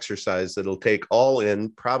dedicated exercise that'll take all in.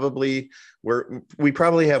 Probably we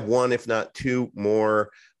probably have one, if not two more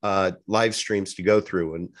live streams to go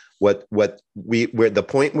through. And where the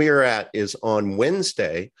point we are at is on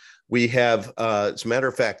Wednesday. We have, as a matter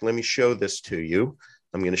of fact, let me show this to you.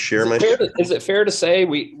 I'm going to share my. Is it fair to say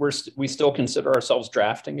we still consider ourselves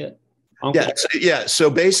drafting it? Yeah. So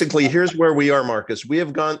basically, here's where we are, Marcus. We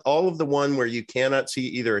have gone all of the one where you cannot see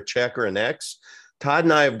either a check or an X. Todd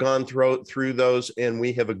and I have gone through those, and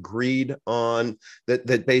we have agreed on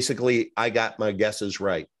that basically I got my guesses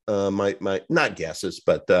right. My not guesses,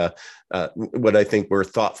 but what I think were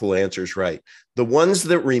thoughtful answers right. The ones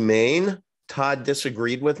that remain, Todd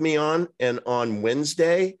disagreed with me on, and on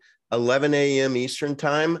Wednesday, 11 a.m. Eastern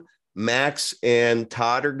time, Max and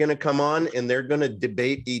Todd are going to come on, and they're going to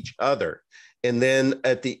debate each other. And then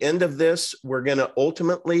at the end of this, we're going to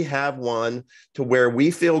ultimately have one to where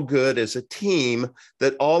we feel good as a team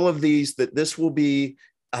that all of these, that this will be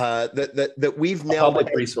that we've nailed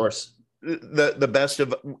public resource, the best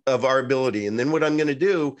of our ability. And then what I'm going to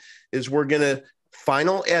do is we're going to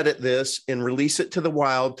final edit this and release it to the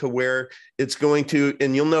wild to where it's going to,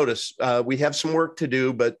 and you'll notice we have some work to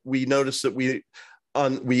do, but we notice that we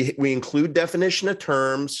include definition of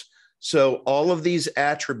terms. So all of these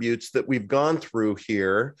attributes that we've gone through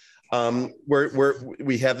here,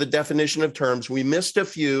 we have the definition of terms. We missed a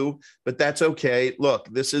few, but that's okay. Look,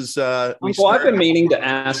 this is I've been meaning to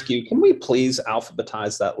ask you, can we please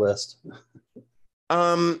alphabetize that list?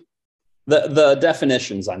 The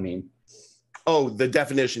definitions, I mean. Oh, the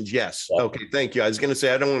definitions. Yes. Yeah. Okay. Thank you. I was going to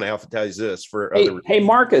say, I don't want to alphabetize this for other. Hey,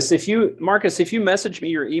 Marcus, if you message me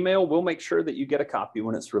your email, we'll make sure that you get a copy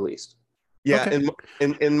when it's released. Yeah.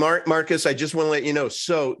 Okay. And Marcus, I just want to let you know.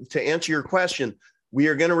 So to answer your question, we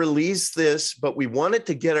are going to release this, but we wanted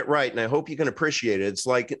to get it right. And I hope you can appreciate it. It's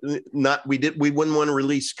like we wouldn't want to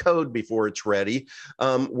release code before it's ready.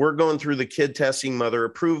 We're going through the kid testing mother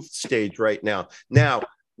approved stage right now. Now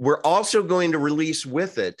we're also going to release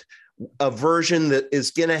with it a version that is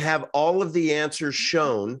going to have all of the answers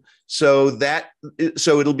shown. So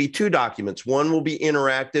it'll be two documents. One will be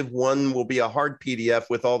interactive. One will be a hard PDF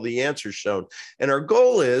with all the answers shown. And our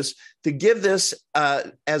goal is to give this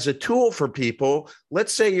as a tool for people.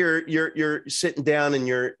 Let's say you're sitting down and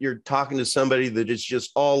you're talking to somebody that is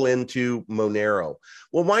just all into Monero.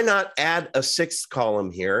 Well, why not add a sixth column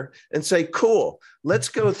here and say, cool, let's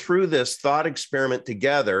go through this thought experiment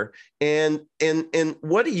together. And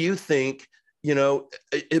what do you think?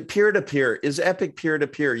 Peer-to-peer, is Epic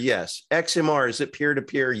peer-to-peer? Yes. XMR, is it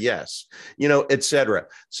peer-to-peer? Yes. Et cetera.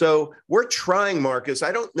 So we're trying, Markus.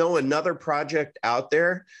 I don't know another project out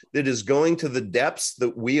there that is going to the depths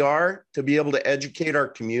that we are to be able to educate our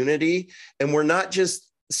community. And we're not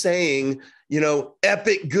just saying,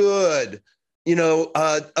 Epic good,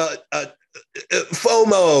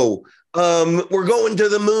 FOMO, we're going to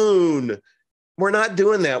the moon. We're not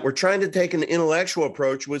doing that. We're trying to take an intellectual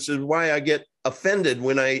approach, which is why I get offended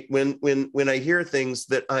when I hear things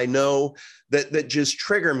that I know that just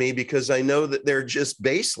trigger me, because I know that they're just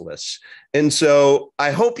baseless. And so I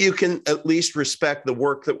hope you can at least respect the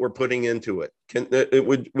work that we're putting into it.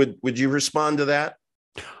 Would you respond to that?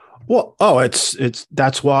 Well,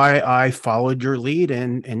 that's why I followed your lead,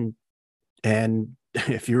 and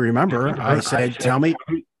if you remember, I said, "Tell me."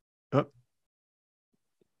 Oh,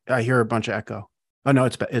 I hear a bunch of echo. Oh no,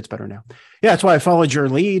 it's better now. Yeah, that's why I followed your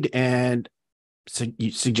lead, and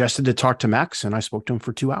you suggested to talk to Max, and I spoke to him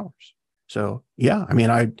for 2 hours. So yeah, I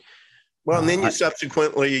mean, and then you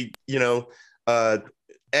subsequently,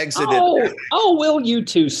 exited. Oh, will you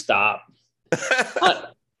two stop?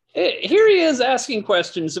 Here he is asking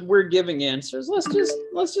questions and we're giving answers. Let's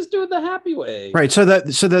just do it the happy way. Right. So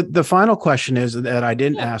the final question is that I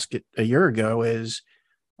didn't ask it a year ago is,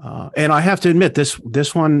 and I have to admit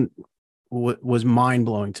this one was mind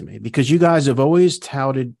blowing to me, because you guys have always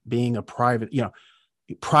touted being a private,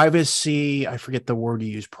 privacy. I forget the word you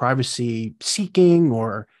use, privacy seeking,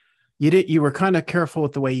 or you were kind of careful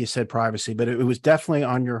with the way you said privacy, but it was definitely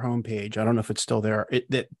on your homepage. I don't know if it's still there.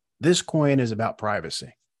 That this coin is about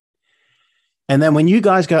privacy. And then when you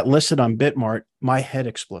guys got listed on Bitmart, my head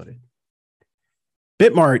exploded.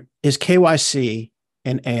 Bitmart is KYC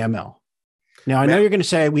and AML. Now, I know you're going to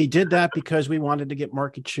say we did that because we wanted to get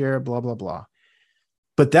market share, blah, blah, blah.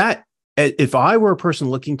 But that, if I were a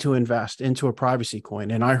person looking to invest into a privacy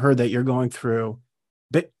coin, and I heard that you're going through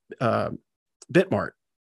Bitmart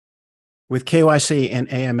with KYC and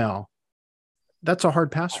AML, that's a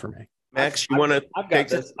hard pass for me. Max, you want to? I've got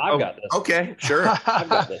this. I've got this. Okay, sure. I've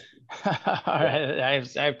got this. All right,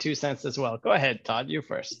 I have 2 cents as well. Go ahead, Todd. You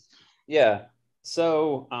first. Yeah.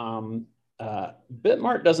 So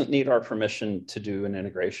Bitmart doesn't need our permission to do an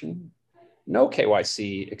integration. No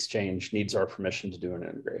KYC exchange needs our permission to do an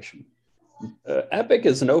integration. Epic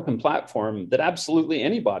is an open platform that absolutely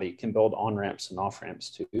anybody can build on-ramps and off-ramps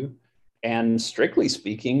to. And strictly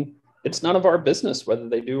speaking, it's none of our business whether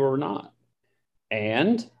they do or not.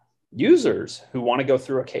 And users who want to go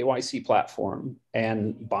through a KYC platform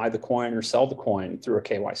and buy the coin or sell the coin through a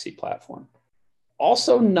KYC platform,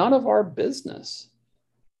 also none of our business,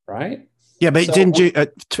 right? Yeah, but so, didn't you,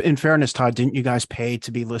 in fairness, Todd, didn't you guys pay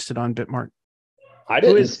to be listed on Bitmart? I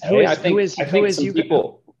didn't. Who is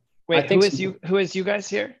you guys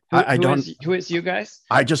here? Who is you guys?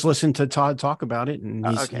 I just listened to Todd talk about it, and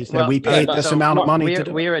he said we paid this amount of money to do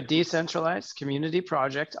it. We are a decentralized community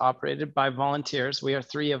project operated by volunteers. We are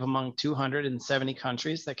 3 of among 270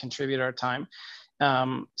 countries that contribute our time.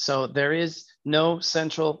 So there is no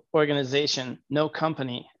central organization, no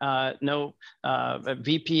company, no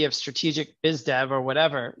VP of strategic biz dev or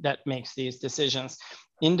whatever that makes these decisions.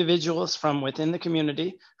 Individuals from within the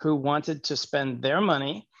community who wanted to spend their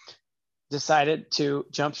money decided to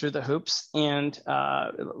jump through the hoops and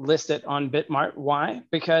list it on Bitmart. Why?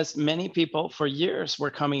 Because many people for years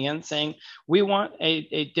were coming in saying, we want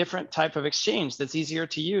a different type of exchange that's easier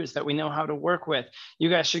to use, that we know how to work with. You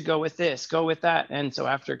guys should go with this, go with that. And so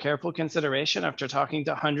after careful consideration, after talking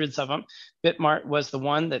to hundreds of them, Bitmart was the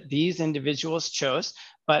one that these individuals chose.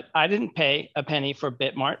 But I didn't pay a penny for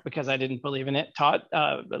Bitmart because I didn't believe in it. Todd,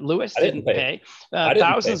 Lewis didn't pay.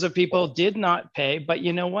 Thousands of people did not pay. But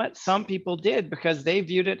you know what? Some people did, because they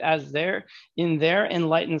viewed it as in their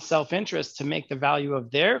enlightened self-interest to make the value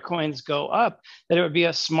of their coins go up, that it would be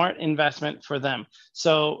a smart investment for them.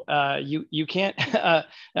 So you can't,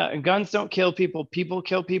 guns don't kill people, people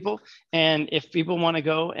kill people. And if people want to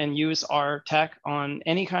go and use our tech on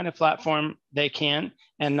any kind of platform, they can.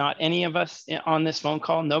 And not any of us on this phone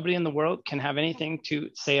call, nobody in the world can have anything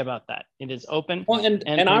to say about that. It is open. Well,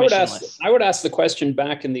 and I would ask the question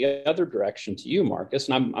back in the other direction to you, Markus,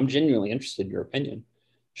 and I'm genuinely interested in your opinion.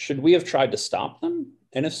 Should we have tried to stop them?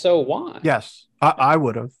 And if so, why? Yes, I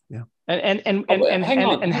would have. Yeah. And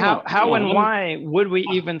how and why would we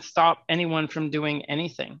even stop anyone from doing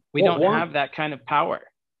anything? We don't have that kind of power.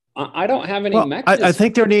 I don't have any mechanism. I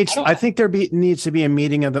think there needs to be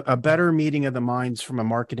a better meeting of the minds from a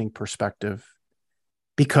marketing perspective,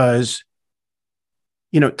 because,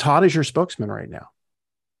 Todd is your spokesman right now.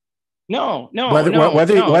 Whether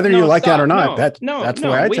you like that or not, that's the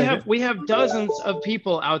way I take it. We have dozens of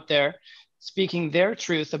people out there speaking their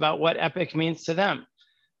truth about what Epic means to them.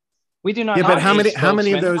 We do not. Yeah, but how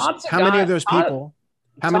many of those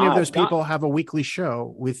people have a weekly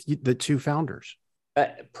show with the two founders?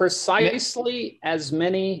 Precisely as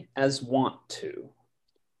many as want to.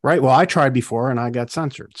 Right. Well, I tried before and I got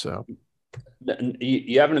censored. So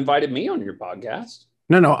you haven't invited me on your podcast.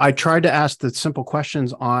 No. I tried to ask the simple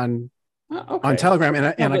questions on Telegram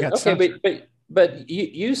and I got censored. But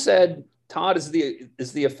you said Todd is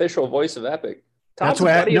the official voice of Epic. Todd's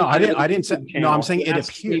That's why I didn't say. No, I'm saying it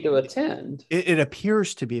appears to attend. It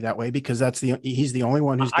appears to be that way because he's the only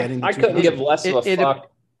one who's getting. I couldn't give less of a fuck.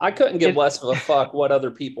 I couldn't give less of a fuck what other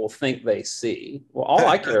people think they see. Well, all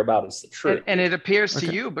I care about is the truth. And it appears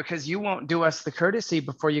to you because you won't do us the courtesy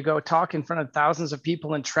before you go talk in front of thousands of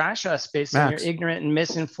people and trash us based on your ignorant and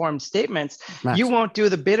misinformed statements. You won't do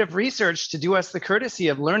the bit of research to do us the courtesy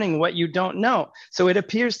of learning what you don't know. So it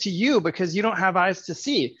appears to you because you don't have eyes to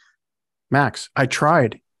see. Max, I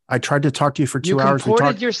tried to talk to you for 2 hours. You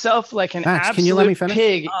comported yourself like an absolute can you let me finish?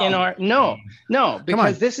 Pig in our no,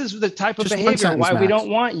 because this is the type of behavior why we don't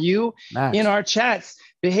want you in our chats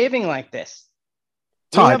behaving like this.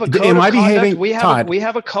 Todd, am I behaving? We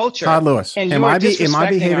have a culture. Todd Lewis, am I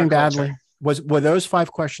behaving badly? Were those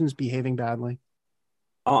 5 questions behaving badly?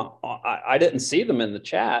 I didn't see them in the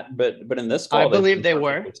chat, but in this call, I believe they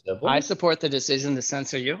were. I support the decision to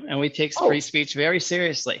censor you, and we take free speech very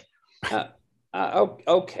seriously.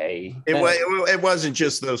 Okay. It wasn't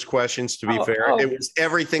just those questions, to be fair. It was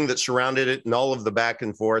everything that surrounded it and all of the back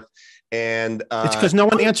and forth. And it's because no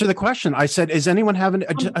one answered the question. I said, "Is anyone having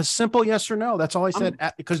a simple yes or no?" That's all I said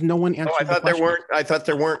because no one answered. I thought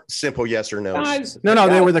there weren't simple yes or no's. No,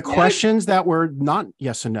 they were the questions that were not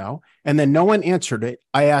yes or no, and then no one answered it.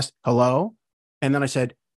 I asked hello, and then I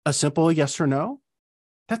said a simple yes or no.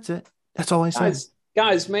 That's it. That's all I said.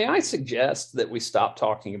 Guys, may I suggest that we stop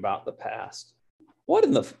talking about the past? What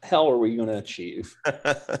in the hell are we going to achieve?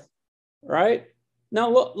 Right? Now,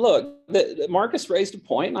 look. Marcus raised a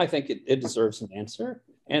point, and I think it deserves an answer.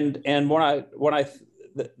 And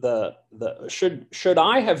should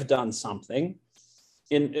I have done something?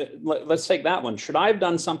 Let's take that one. Should I have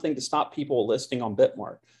done something to stop people listing on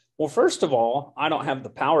Bitmark? Well, first of all, I don't have the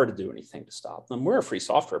power to do anything to stop them. We're a free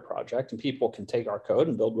software project, and people can take our code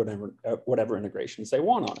and build whatever integrations they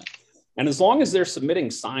want on it. And as long as they're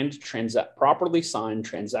submitting properly signed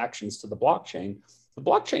transactions to the blockchain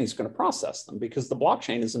is going to process them because the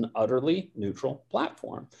blockchain is an utterly neutral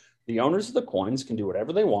platform. The owners of the coins can do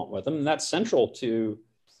whatever they want with them, and that's central to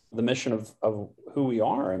the mission of who we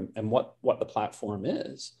are and what the platform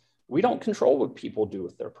is. We don't control what people do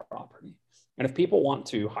with their property. And if people want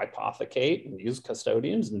to hypothecate and use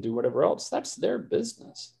custodians and do whatever else, that's their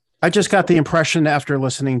business. I just got the impression after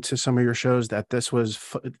listening to some of your shows that this was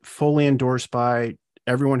fully endorsed by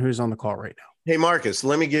everyone who's on the call right now. Hey, Marcus,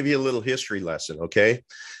 let me give you a little history lesson, okay?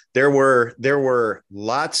 There were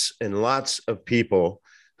lots and lots of people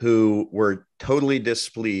who were totally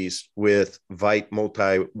displeased with Vite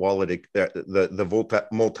multi-wallet, the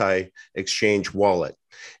multi-exchange wallet.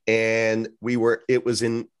 And it was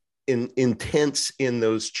intense in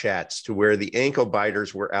those chats to where the ankle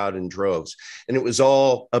biters were out in droves, and it was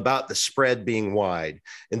all about the spread being wide.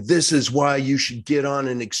 And this is why you should get on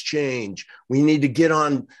an exchange. We need to get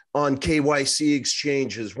on KYC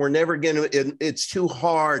exchanges. We're never going to, it's too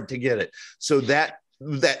hard to get it. So that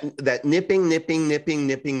nipping,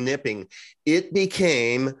 it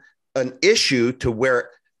became an issue to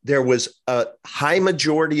where there was a high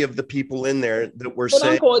majority of the people in there that were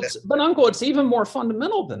saying, Uncle, it's even more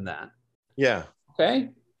fundamental than that. Yeah. Okay.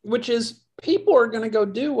 Which is people are going to go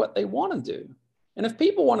do what they want to do. And if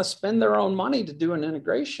people want to spend their own money to do an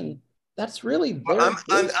integration, that's really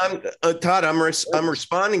Todd, I'm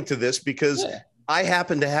responding to this because I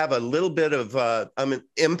happen to have a little bit of, I'm an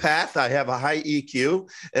empath. I have a high EQ,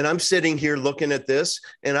 and I'm sitting here looking at this,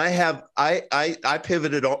 and I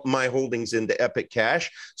pivoted all my holdings into Epic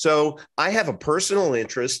Cash. So I have a personal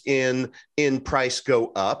interest in price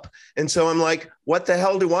go up. And so I'm like, what the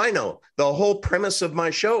hell do I know? The whole premise of my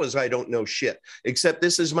show is I don't know shit, except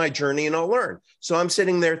this is my journey and I'll learn. So I'm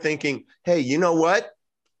sitting there thinking, hey, you know what?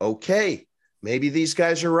 Okay, maybe these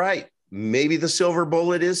guys are right. maybe the silver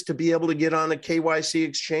bullet is to be able to get on a KYC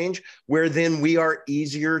exchange where then we are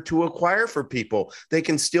easier to acquire for people. They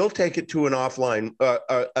can still take it to an offline,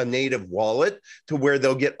 a native wallet to where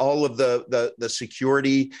they'll get all of the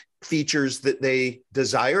security features that they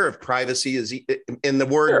desire. If privacy is in the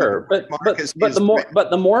word, sure, but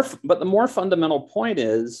the more fundamental point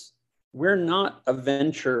is we're not a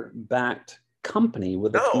venture-backed company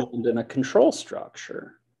with a commitment and a control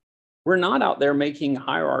structure. We're not out there making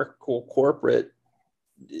hierarchical corporate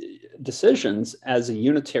decisions as a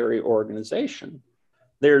unitary organization.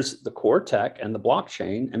 There's the core tech and the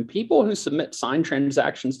blockchain, and people who submit signed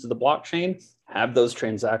transactions to the blockchain have those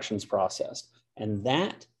transactions processed. And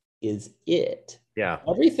that is it. Yeah.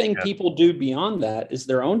 Everything people do beyond that is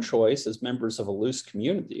their own choice as members of a loose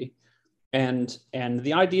community. And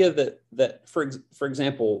the idea that for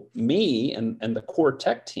example, me and the core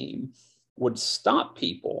tech team would stop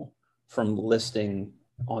people from listing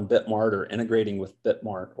on Bitmart or integrating with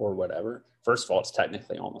Bitmart or whatever. First of all, it's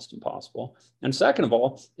technically almost impossible. And second of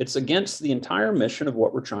all, it's against the entire mission of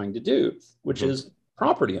what we're trying to do, which is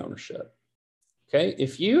property ownership. Okay,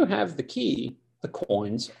 if you have the key, the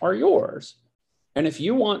coins are yours. And if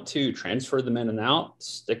you want to transfer them in and out,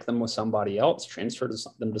 stick them with somebody else, transfer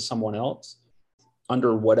them to someone else,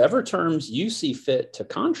 under whatever terms you see fit to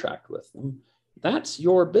contract with them, that's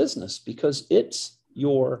your business because it's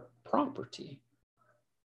your property.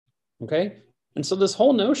 Okay. And so this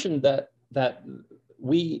whole notion that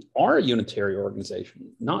we are a unitary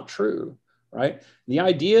organization, not true, right? The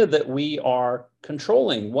idea that we are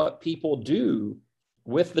controlling what people do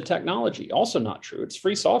with the technology, also not true. It's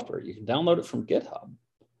free software. You can download it from GitHub,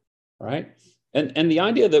 right? And the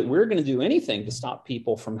idea that we're going to do anything to stop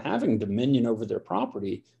people from having dominion over their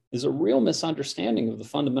property is a real misunderstanding of the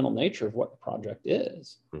fundamental nature of what the project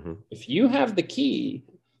is. If you have the key,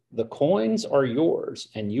 the coins are yours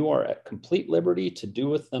and you are at complete liberty to do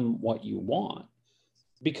with them what you want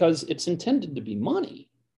because it's intended to be money.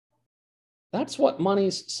 That's what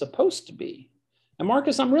money's supposed to be. And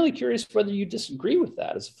Markus, I'm really curious whether you disagree with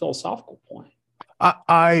that as a philosophical point.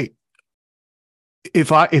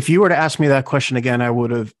 If you were to ask me that question again, I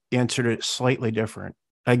would have answered it slightly different.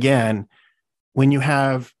 Again, when you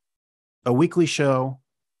have a weekly show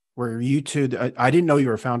where you two, I didn't know you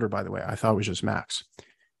were a founder, by the way. I thought it was just Max.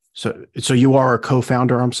 So you are a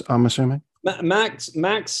co-founder, I'm assuming?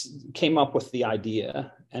 Max came up with the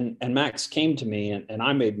idea, and Max came to me, and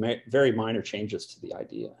I made very minor changes to the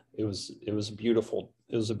idea. It was a beautiful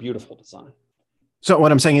design. So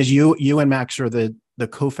what I'm saying is you and Max are the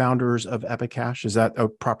co-founders of EpicCash. Is that a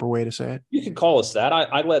proper way to say it? You could call us that.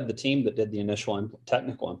 I led the team that did the initial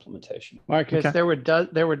technical implementation. Markus, okay.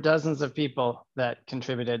 There were dozens of people that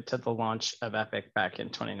contributed to the launch of Epic back in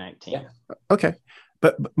 2019. Yeah. Okay.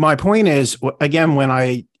 But my point is, again, when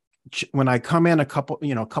I come in a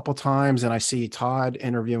couple times and I see Todd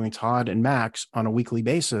interviewing Todd and Max on a weekly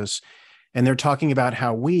basis, and they're talking about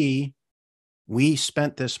how we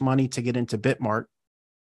spent this money to get into Bitmart,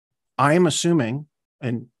 I am assuming,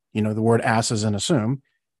 and the word ass is an assume,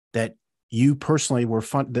 that you personally were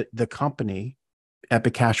the company,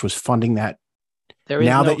 EpicCash, was funding that. There is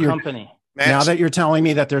no company. Max, now that you're telling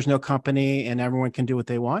me that there's no company and everyone can do what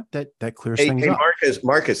they want, that clears things up.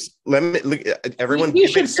 Markus, let me look. Everyone, you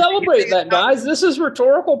should celebrate that, guys. This is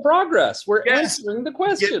rhetorical progress. We're answering the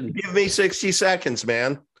question. Give me 60 seconds,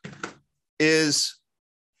 man. Is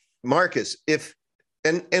Markus,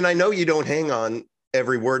 and I know you don't hang on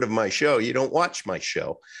every word of my show. You don't watch my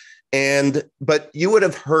show, but you would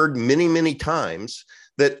have heard many, many times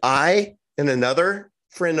that I and another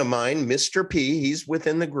friend of mine, Mr. P, he's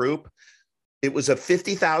within the group. It was a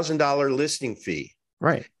 $50,000 listing fee.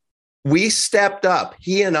 Right. We stepped up.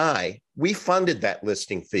 He and we funded that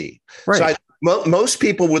listing fee. Right. So most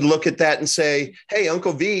people would look at that and say, hey,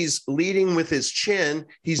 Uncle V's leading with his chin.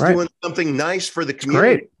 He's doing something nice for the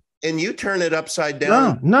community. Great. And you turn it upside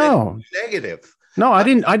down. No. Negative. No, I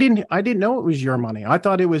didn't know it was your money. I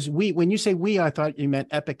thought it was we. When you say we, I thought you meant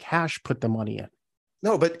EpicCash put the money in.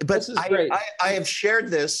 No, but I have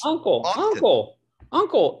shared this.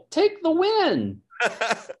 Uncle, take the win.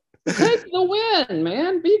 Take the win,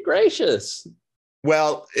 man. Be gracious.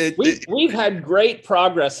 Well, we've had great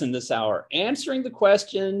progress in this hour, answering the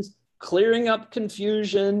questions, clearing up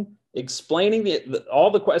confusion, explaining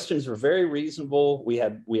all the questions were very reasonable. We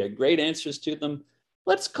had great answers to them.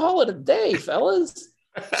 Let's call it a day, fellas.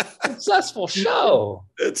 Successful show.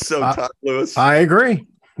 It's so tough, Lewis. I agree.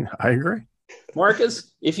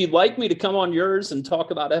 Markus, if you'd like me to come on yours and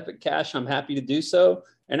talk about EpicCash, I'm happy to do so.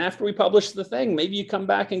 And after we publish the thing, maybe you come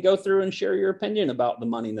back and go through and share your opinion about the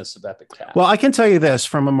moneyness of Epic Cash. Well, I can tell you this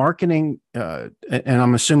from a marketing, and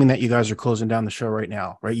I'm assuming that you guys are closing down the show right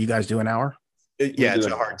now, right? You guys do an hour? Yeah, it's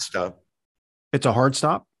a hard stop. It's a hard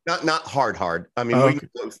stop? Not hard. I mean, we can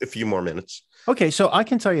go a few more minutes. Okay, so I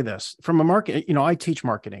can tell you this from a market, I teach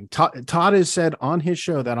marketing. Todd has said on his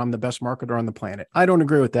show that I'm the best marketer on the planet. I don't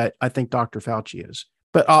agree with that. I think Dr. Fauci is,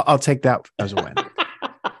 but I'll take that as a win.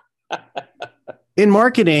 In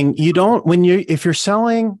marketing, if you're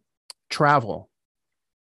selling travel,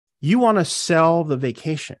 you want to sell the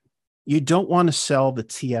vacation. You don't want to sell the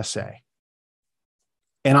TSA.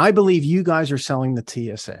 And I believe you guys are selling the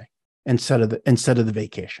TSA instead of the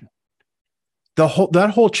vacation. That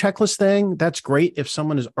whole checklist thing, that's great if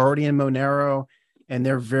someone is already in Monero and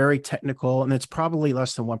they're very technical, and it's probably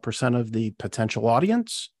less than 1% of the potential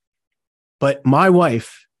audience. But my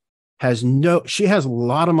wife she has a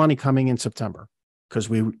lot of money coming in September because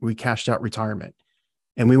we cashed out retirement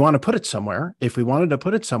and we want to put it somewhere. If we wanted to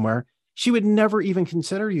put it somewhere, she would never even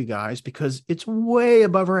consider you guys because it's way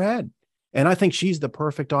above her head. And I think she's the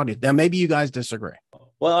perfect audience. Now, maybe you guys disagree.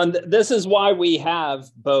 Well, and this is why we have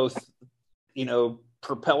both,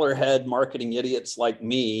 propeller head marketing idiots like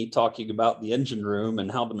me talking about the engine room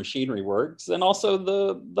and how the machinery works, and also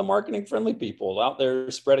the marketing friendly people out there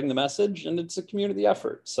spreading the message, and it's a community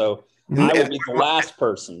effort. So I will be the last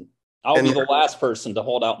person. I'll be the last person to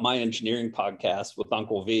hold out my engineering podcast with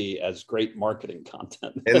Uncle V as great marketing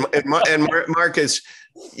content. and Marcus,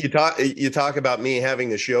 you talk about me having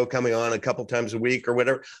the show coming on a couple times a week or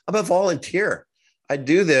whatever. I'm a volunteer. I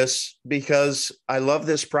do this because I love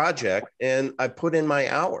this project and I put in my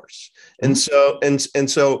hours. And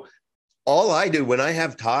so all I do when I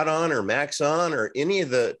have Todd on or Max on or any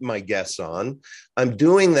of my guests on, I'm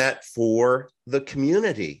doing that for the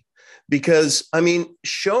community. Because,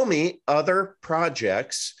 show me other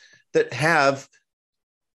projects that have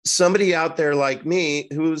somebody out there like me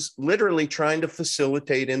who's literally trying to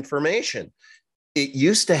facilitate information. It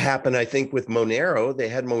used to happen, I think, with Monero. They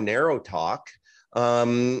had Monero Talk.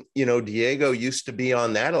 Diego used to be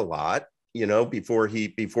on that a lot, before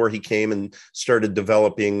he came and started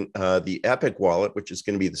developing the Epic wallet, which is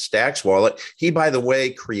going to be the Stacks wallet. He, by the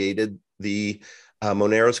way, created the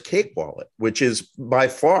Monero's Cake wallet, which is by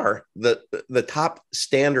far the top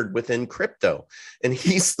standard within crypto. And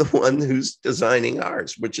he's the one who's designing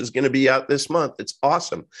ours, which is going to be out this month. It's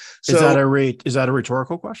awesome. So, is that a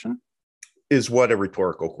rhetorical question? Is what a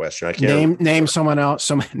rhetorical question? I can't name someone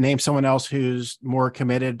else. Name someone else who's more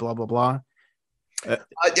committed. Blah blah blah.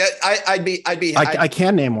 I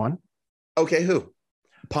can name one. Okay, who?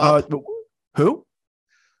 Who?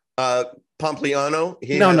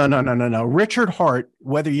 Pompliano. No. Richard Hart.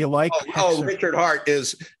 Whether you like. Richard Hart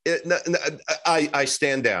is. I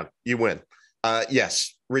stand down. You win.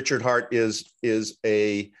 Yes, Richard Hart is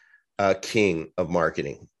a king of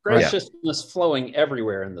marketing. Graciousness flowing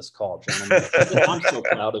everywhere in this call, gentlemen. I'm so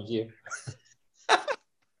proud of you.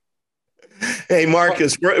 Hey,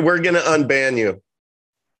 Marcus, we're going to unban you.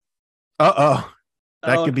 That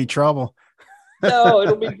could be trouble. No,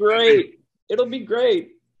 it'll be great. It'll be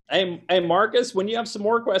great. Hey, Marcus, when you have some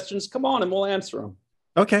more questions, come on and we'll answer them.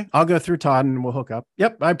 Okay, I'll go through Todd and we'll hook up.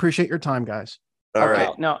 Yep, I appreciate your time, guys. All right.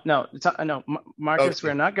 No, Marcus, okay.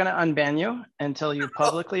 We're not going to unban you until you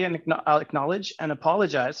publicly acknowledge and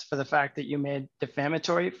apologize for the fact that you made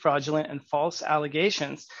defamatory, fraudulent, and false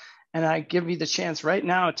allegations. And I give you the chance right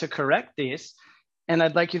now to correct these. And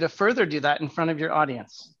I'd like you to further do that in front of your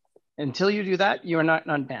audience. Until you do that, you are not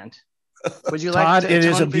unbanned. Would you Todd, like to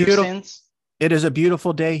atone for your sins? It is a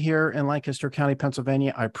beautiful day here in Lancaster County,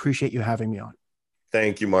 Pennsylvania. I appreciate you having me on.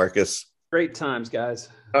 Thank you, Marcus. Great times, guys.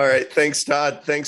 All right. Thanks, Todd. Thanks.